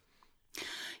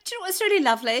 Do you know, it was really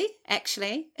lovely,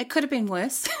 actually. It could have been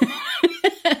worse.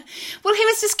 Well, he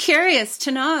was just curious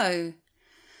to know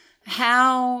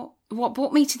what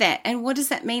brought me to that, and what does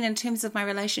that mean in terms of my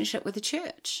relationship with the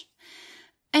church?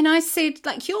 And I said,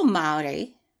 like, you're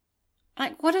Maori.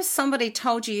 Like, what if somebody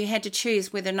told you had to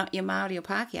choose whether or not you're Maori or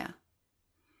Pākehā?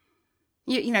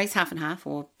 You know, he's half and half,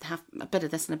 or half, a bit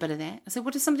of this and a bit of that. I said,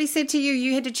 what if somebody said to you,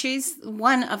 you had to choose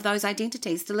one of those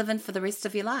identities to live in for the rest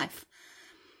of your life?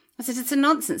 I said, it's a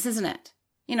nonsense, isn't it?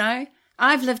 You know,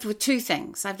 I've lived with 2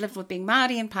 things. I've lived with being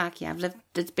Māori and Pākehā. I've lived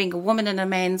as being a woman in a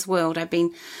man's world. I've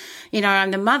been, you know,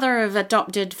 I'm the mother of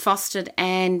adopted, fostered,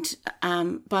 and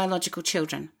biological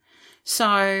children.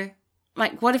 So,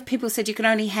 like, what if people said you could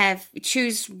only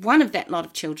choose one of that lot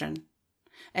of children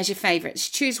as your favourites?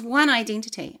 Choose one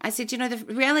identity. I said, you know, the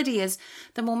reality is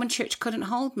the Mormon church couldn't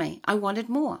hold me. I wanted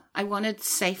more. I wanted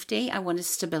safety. I wanted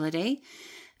stability.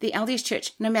 The LDS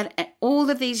church, no matter all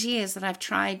of these years that I've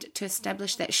tried to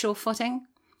establish that sure footing,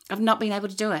 I've not been able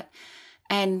to do it.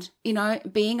 And, you know,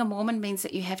 being a Mormon means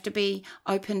that you have to be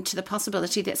open to the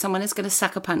possibility that someone is going to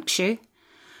sucker punch you,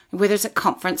 whether it's at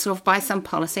conference or by some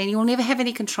policy, and you'll never have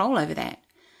any control over that.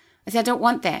 I said, I don't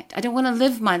want that. I don't want to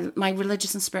live my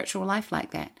religious and spiritual life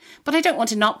like that. But I don't want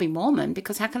to not be Mormon,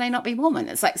 because how can I not be Mormon?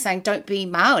 It's like saying, don't be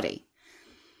Maori.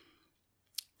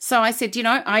 So I said, you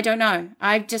know, I don't know.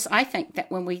 I think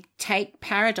that when we take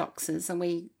paradoxes and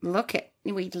we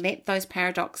let those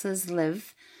paradoxes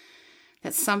live,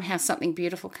 that somehow something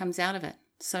beautiful comes out of it.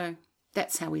 So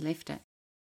that's how we left it.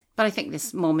 But I think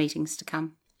there's more meetings to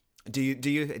come. Do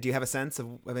you have a sense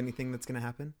of anything that's going to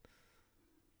happen?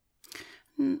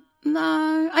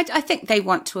 No, I think they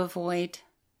want to avoid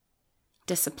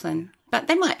discipline, but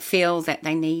they might feel that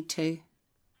they need to.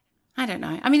 I don't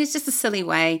know. I mean, it's just a silly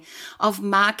way of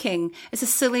marking. It's a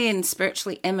silly and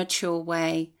spiritually immature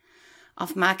way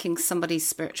of marking somebody's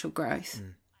spiritual growth.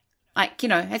 Like, you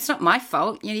know, it's not my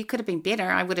fault. You know, you could have been better.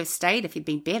 I would have stayed if you'd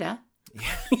been better.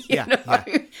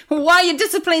 Why are you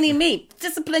disciplining me?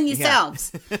 Discipline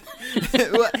yourselves.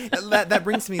 Well, that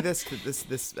brings me this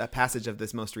passage of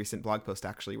this most recent blog post,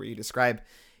 actually, where you describe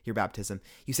your baptism.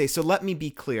 You say, "So let me be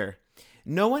clear.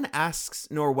 No one asks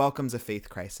nor welcomes a faith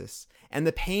crisis, and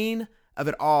the pain of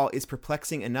it all is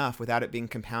perplexing enough without it being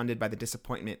compounded by the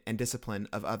disappointment and discipline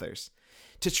of others.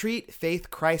 To treat faith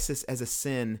crisis as a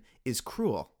sin is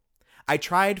cruel. I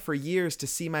tried for years to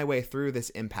see my way through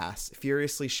this impasse,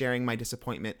 furiously sharing my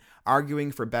disappointment,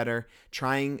 arguing for better,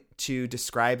 trying to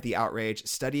describe the outrage,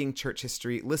 studying church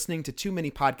history, listening to too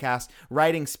many podcasts,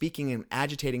 writing, speaking, and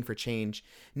agitating for change,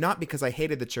 not because I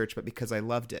hated the church, but because I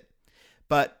loved it.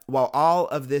 But while all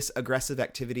of this aggressive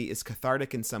activity is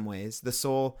cathartic in some ways, the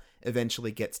soul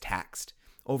eventually gets taxed.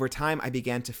 Over time, I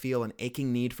began to feel an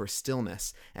aching need for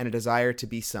stillness and a desire to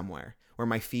be somewhere where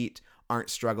my feet aren't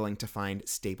struggling to find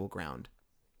stable ground."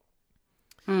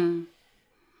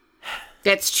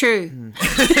 That's true.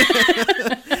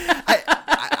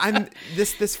 I'm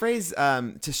this phrase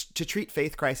to treat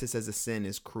faith crisis as a sin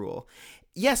is cruel.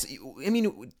 Yes, I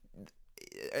mean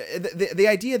the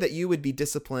idea that you would be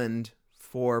disciplined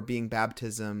for being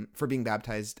baptized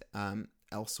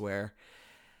elsewhere.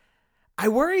 I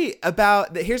worry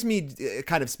about that. Here's me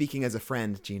kind of speaking as a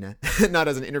friend, Gina, not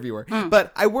as an interviewer,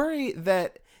 but I worry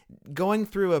that going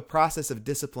through a process of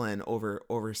discipline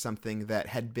over something that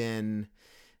had been,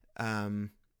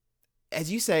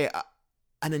 as you say,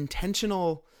 an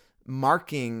intentional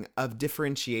marking of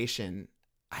differentiation.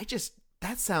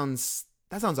 That sounds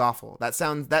awful. That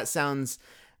sounds,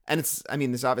 and it's, I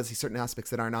mean, there's obviously certain aspects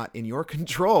that are not in your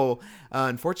control,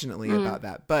 unfortunately, about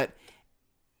that, but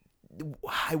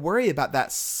I worry about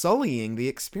that sullying the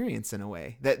experience in a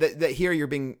way that here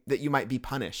that you might be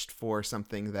punished for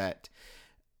something that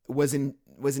was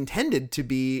intended to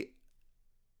be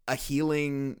a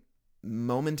healing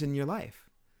moment in your life.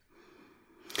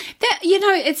 That,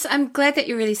 I'm glad that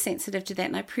you're really sensitive to that,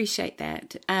 and I appreciate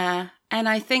that. And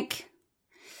I think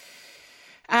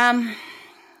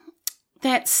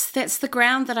that's the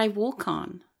ground that I walk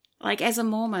on, like as a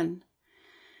Mormon,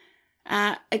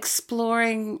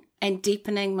 exploring and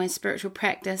deepening my spiritual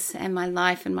practice and my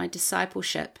life and my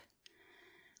discipleship,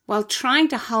 while trying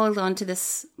to hold on to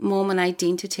this Mormon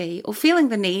identity, or feeling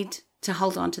the need to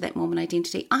hold on to that Mormon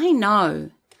identity. I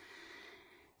know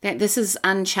that this is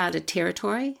uncharted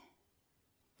territory.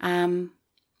 And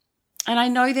I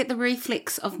know that the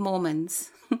reflex of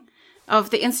Mormons, of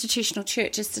the institutional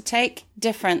church, is to take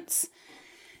difference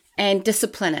and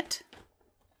discipline it.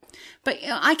 But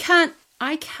I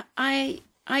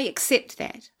accept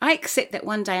that. I accept that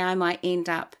one day I might end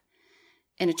up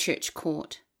in a church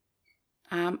court.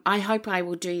 I hope I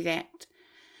will do that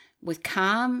with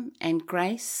calm and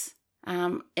grace,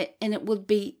 and it would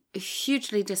be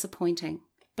hugely disappointing.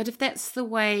 But if that's the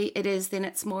way it is, then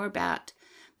it's more about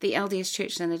the LDS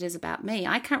Church than it is about me.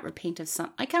 I can't repent of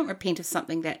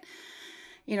something that,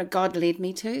 God led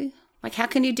me to. Like, how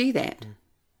can you do that?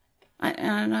 I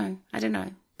don't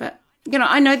know. But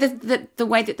I know the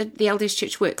way that the LDS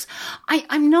Church works.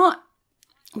 I'm not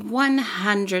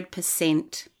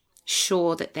 100%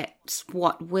 sure that that's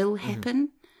what will happen.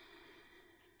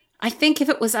 I think if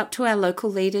it was up to our local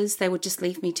leaders, they would just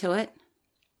leave me to it.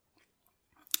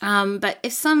 But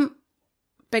if some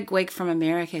bigwig from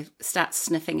America starts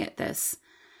sniffing at this,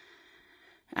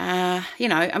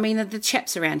 the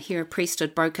chaps around here are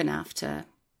priesthood broke enough to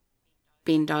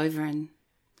bend over and,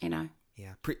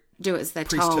 do as they're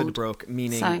told. Priesthood broke,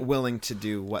 meaning willing to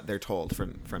do what they're told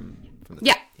from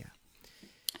the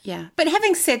Yeah. But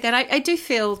having said that, I do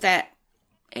feel that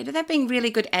they're being really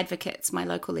good advocates, my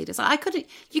local leaders.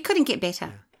 You couldn't get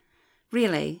better,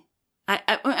 really.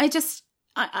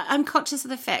 I'm conscious of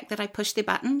the fact that I push their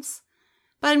buttons,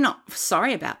 but I'm not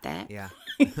sorry about that. Yeah.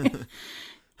 And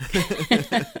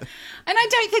I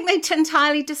don't think they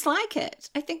entirely dislike it.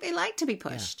 I think they like to be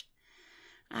pushed.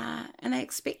 And they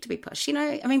expect to be pushed.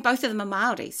 Both of them are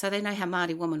Māori, so they know how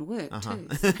Māori women work too.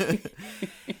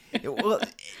 Well,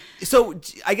 so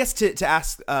I guess to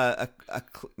ask a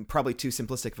probably too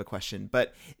simplistic of a question,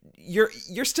 but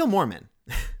you're still Mormon,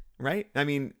 right? I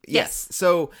mean, yes.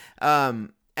 So,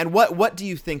 and what do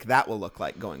you think that will look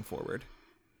like going forward?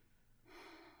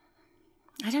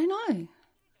 I don't know.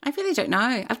 I really don't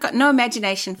know. I've got no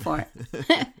imagination for it.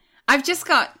 I'm just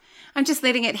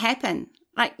letting it happen.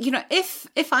 Like,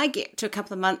 if I get to a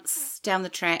couple of months down the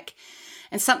track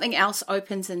and something else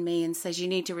opens in me and says, you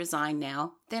need to resign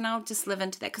now, then I'll just live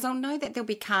into that, because I'll know that there'll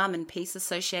be calm and peace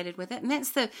associated with it. And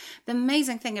that's the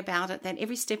amazing thing about it, that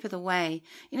every step of the way,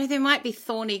 there might be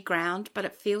thorny ground, but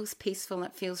it feels peaceful,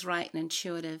 it feels right and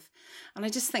intuitive. And I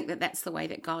just think that that's the way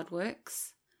that God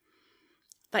works.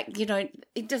 like, you know,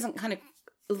 it doesn't kind of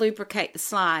lubricate the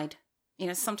slide. You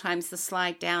know, sometimes the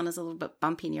slide down is a little bit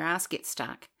bumpy and your ass gets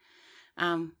stuck.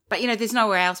 But, you know, there's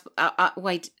nowhere else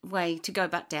way to go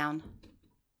but down.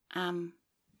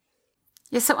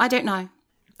 Yeah, so I don't know.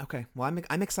 Okay, well,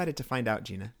 I'm excited to find out,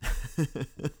 Gina.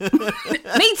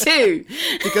 Me too.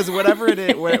 Because whatever it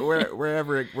is,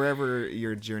 wherever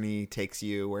your journey takes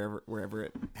you, wherever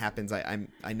it happens, I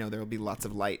know there will be lots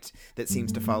of light that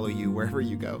seems to follow you wherever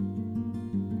you go.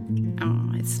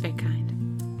 Oh, it's very kind.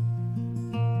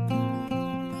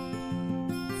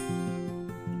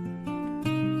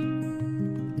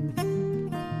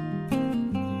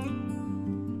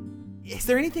 Is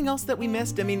there anything else that we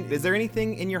missed? I mean, is there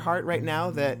anything in your heart right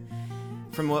now that,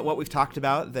 from what we've talked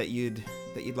about, that you'd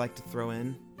like to throw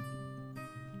in?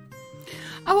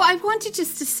 Oh, I wanted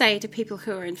just to say to people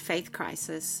who are in faith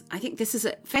crisis, I think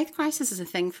faith crisis is a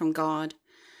thing from God.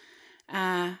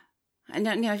 And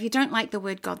if you don't like the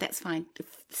word God, that's fine.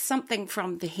 Something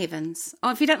from the heavens.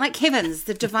 Or if you don't like heavens,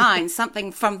 the divine,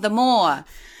 something from the more.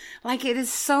 Like, it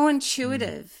is so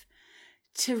intuitive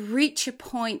to reach a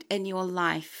point in your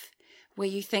life where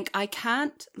you think, I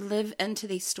can't live into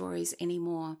these stories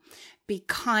anymore. Be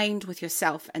kind with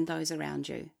yourself and those around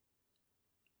you.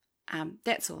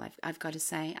 That's all I've got to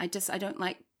say. I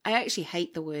actually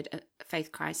hate the word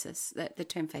faith crisis, the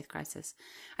term faith crisis.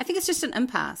 I think it's just an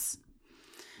impasse.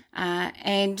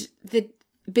 And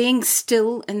being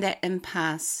still in that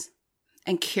impasse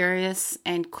and curious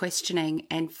and questioning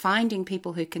and finding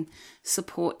people who can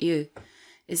support you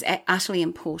is utterly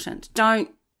important. Don't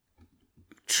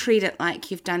treat it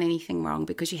like you've done anything wrong,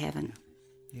 because you haven't.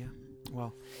 Yeah.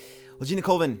 Well, Gina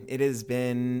Colvin, it has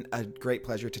been a great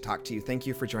pleasure to talk to you. Thank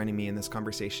you for joining me in this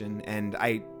conversation, and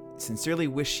I sincerely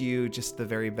wish you just the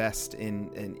very best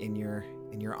in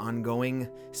your ongoing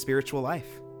spiritual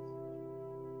life.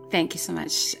 Thank you so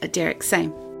much, Derek.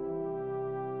 Same.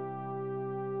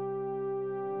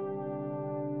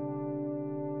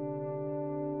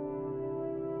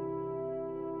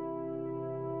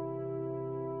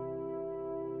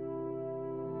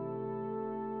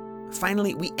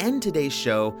 Finally, we end today's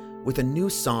show with a new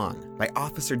song by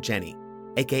Officer Jenny,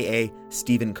 aka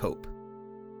Stephen Cope.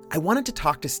 I wanted to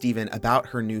talk to Stephen about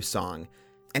her new song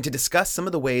and to discuss some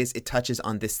of the ways it touches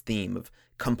on this theme of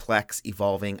complex,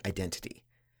 evolving identity.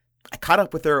 I caught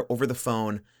up with her over the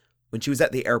phone when she was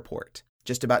at the airport,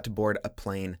 just about to board a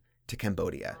plane to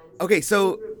Cambodia. Okay,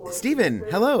 so Stephen,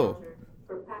 hello.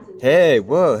 Hey,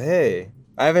 whoa, hey.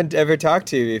 I haven't ever talked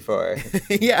to you before.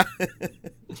 Yeah.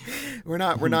 We're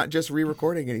not just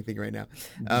re-recording anything right now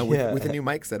with a new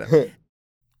mic setup.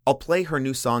 I'll play her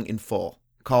new song in full,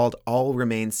 called All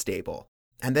Remains Stable,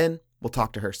 and then we'll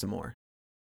talk to her some more.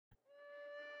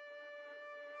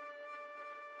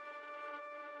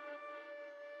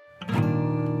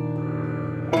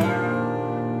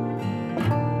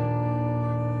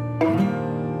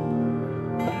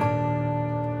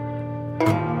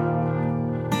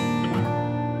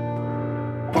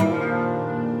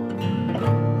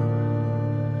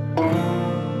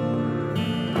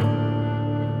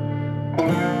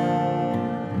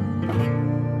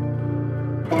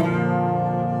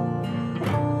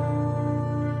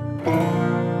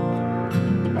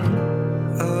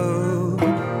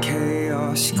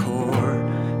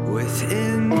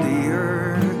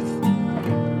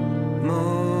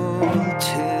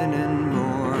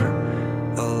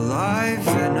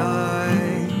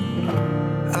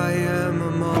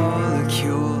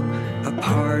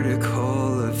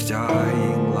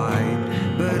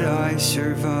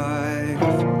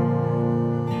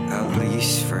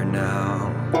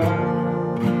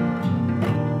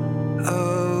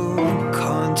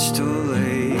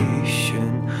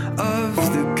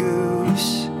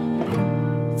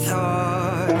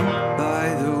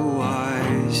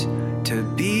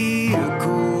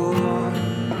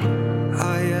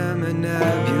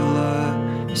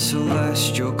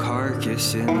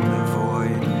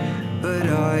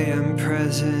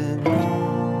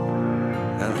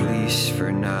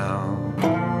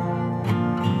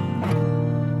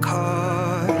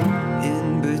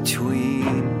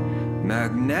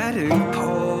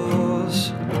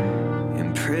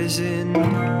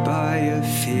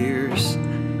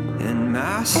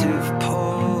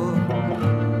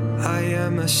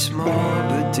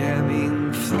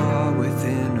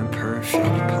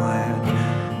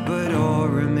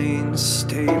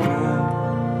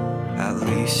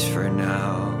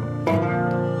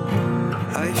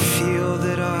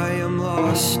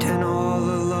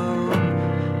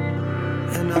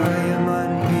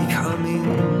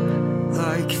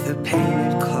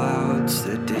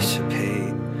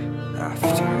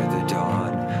 After the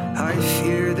dawn, I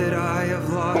fear that I have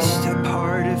lost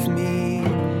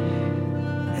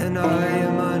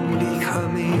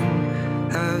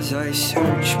As I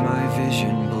search, my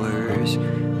vision blurs,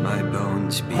 my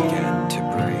bones begin to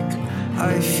break.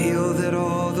 I feel that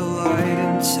all the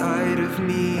light inside of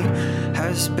me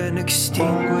has been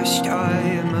extinguished. I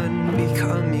am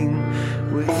unbecoming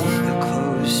with the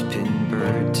clothespin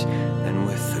birds and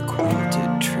with the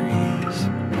quilted trees.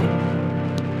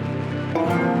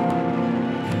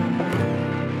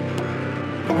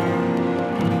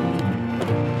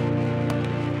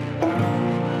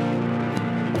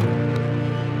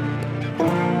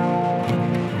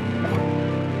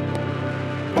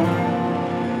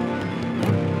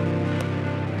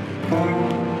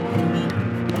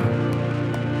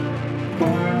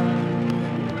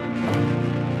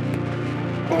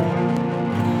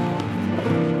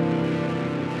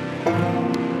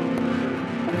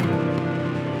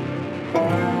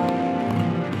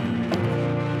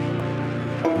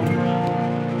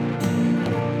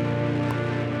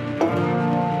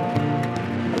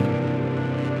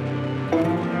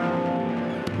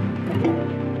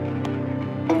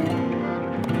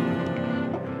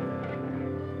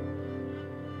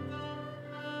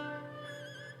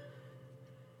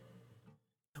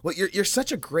 Well, you're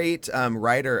such a great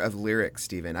writer of lyrics,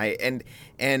 Stephen.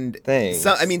 Thanks.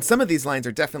 Some of these lines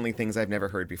are definitely things I've never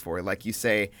heard before. Like you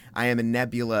say, "I am a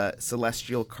nebula,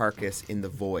 celestial carcass in the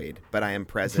void, but I am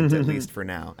present at least for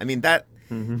now." I mean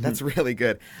that's really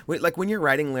good. Like when you're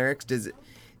writing lyrics, does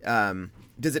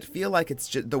it feel like it's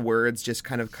just, the words just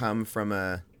kind of come from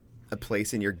a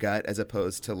place in your gut as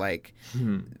opposed to like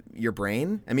your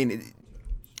brain? I mean,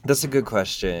 that's a good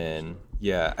question.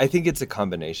 Yeah, I think it's a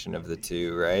combination of the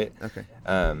two, right? Okay.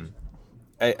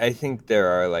 I think there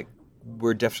are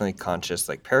we're definitely conscious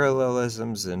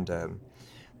parallelisms and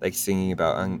like singing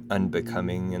about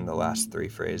unbecoming in the last three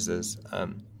phrases.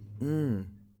 You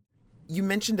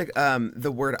mentioned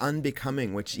the word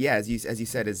unbecoming, which as you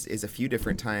said is a few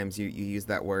different times you use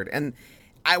that word, and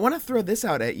I want to throw this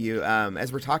out at you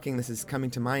as we're talking. This is coming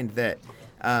to mind that.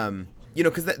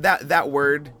 Because that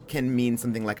word can mean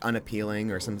something like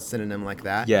unappealing or some synonym like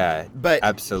that. Yeah, but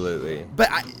absolutely. But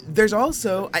there's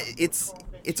also it's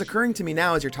occurring to me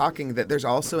now as you're talking that there's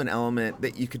also an element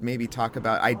that you could maybe talk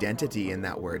about identity in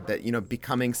that word, that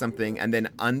becoming something and then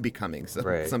unbecoming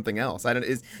something else.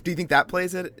 Do you think that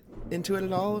plays into it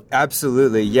at all?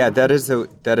 Absolutely. Yeah, that is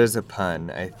a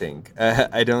pun, I think.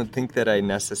 I don't think that I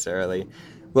necessarily.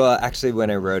 Well, actually, when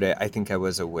I wrote it, I think I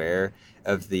was aware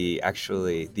of the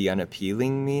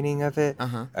unappealing meaning of it.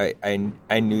 Uh-huh.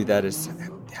 I knew that is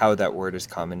how that word is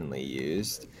commonly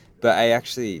used, but I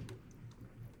actually,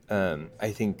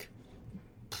 I think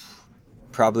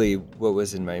probably what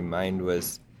was in my mind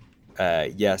was,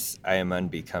 yes, I am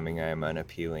unbecoming, I am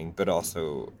unappealing, but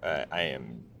also I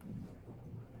am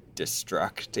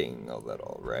destructing a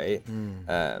little, right?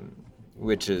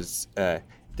 Which is,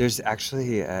 there's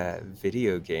actually a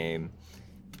video game.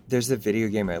 There's a video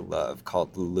game I love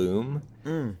called Loom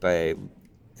by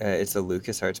it's a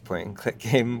LucasArts point-and-click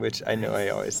game, which I know I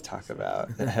always talk about.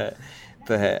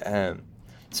 But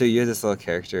so you're this little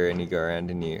character, and you go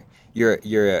around, and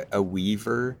you're a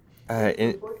weaver.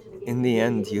 In the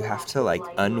end, you have to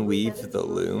unweave the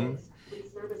loom,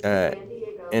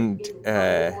 and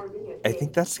I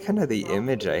think that's kind of the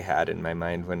image I had in my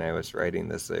mind when I was writing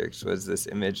this lyrics. Was this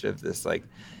image of this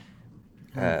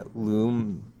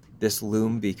loom. This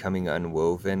loom becoming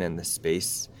unwoven, and the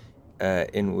space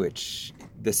in which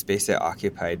the space it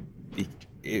occupied,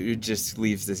 it just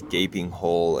leaves this gaping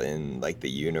hole in the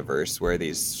universe where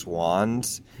these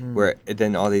swans, where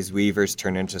then all these weavers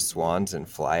turn into swans and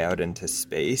fly out into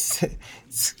space,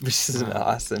 which is an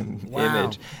awesome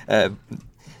image.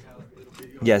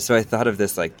 Yeah, so I thought of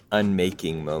this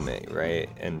unmaking moment, right?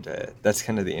 And that's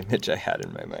kind of the image I had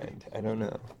in my mind. I don't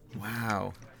know.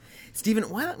 Wow. Stephen,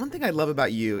 one thing I love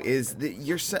about you is that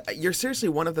you're seriously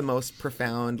one of the most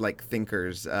profound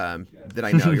thinkers that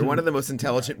I know. You're one of the most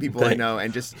intelligent people I know,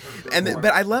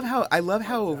 but I love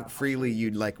how freely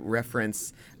you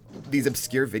reference these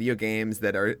obscure video games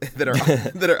that are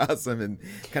awesome, and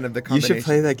kind of the combination. You should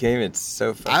play that game. It's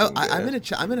so fun.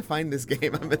 I'm gonna find this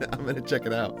game. I'm gonna check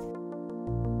it out.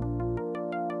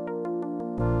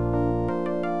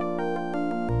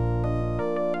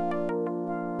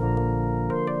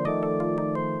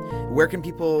 Where can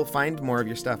people find more of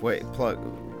your stuff? Why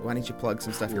don't you plug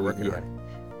some stuff you're working on?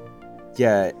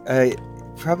 Yeah,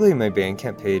 probably my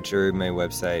Bandcamp page or my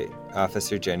website,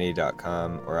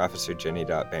 officerjenny.com or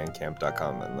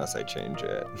officerjenny.bandcamp.com, unless I change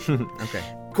it. Okay,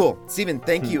 cool. Stephen,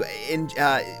 thank you. And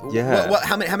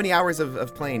how many hours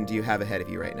of playing do you have ahead of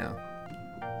you right now?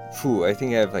 I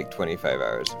think I have 25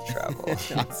 hours of travel.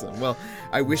 Awesome. Well,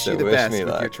 I wish you the best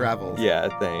with your travels. Yeah,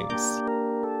 thanks.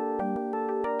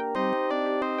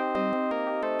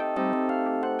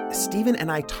 Stephen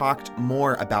and I talked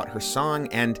more about her song,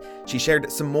 and she shared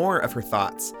some more of her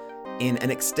thoughts in an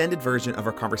extended version of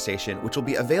our conversation, which will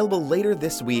be available later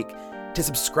this week to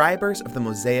subscribers of the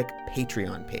Mosaic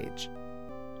Patreon page.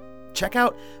 Check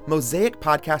out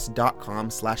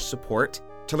mosaicpodcast.com/support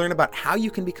to learn about how you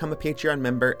can become a Patreon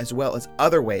member, as well as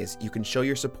other ways you can show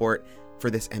your support for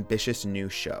this ambitious new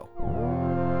show.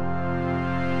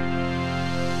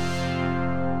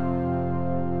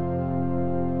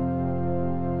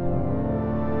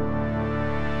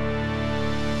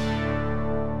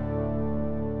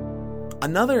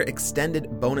 Another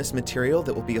extended bonus material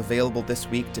that will be available this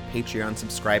week to Patreon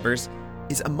subscribers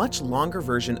is a much longer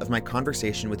version of my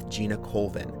conversation with Gina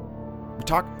Colvin. We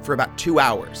talked for about 2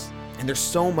 hours, and there's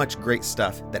so much great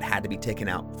stuff that had to be taken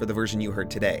out for the version you heard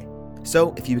today.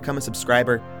 So if you become a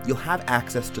subscriber, you'll have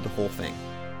access to the whole thing.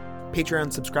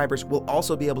 Patreon subscribers will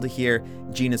also be able to hear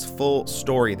Gina's full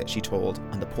story that she told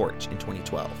on the porch in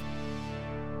 2012.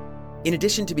 In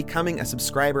addition to becoming a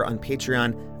subscriber on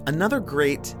Patreon, another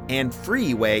great and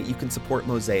free way you can support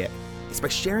Mosaic is by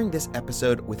sharing this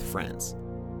episode with friends.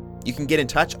 You can get in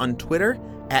touch on Twitter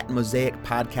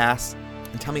 @MosaicPodcasts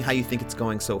and tell me how you think it's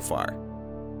going so far.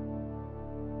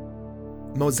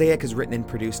 Mosaic is written and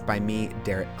produced by me,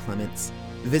 Derek Clements.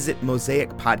 Visit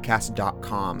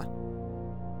mosaicpodcast.com.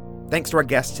 Thanks to our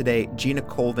guests today, Gina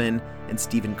Colvin and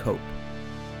Stephen Cope.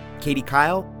 Katie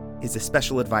Kyle is a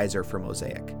special advisor for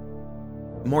Mosaic.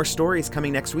 More stories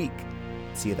coming next week.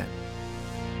 See you then.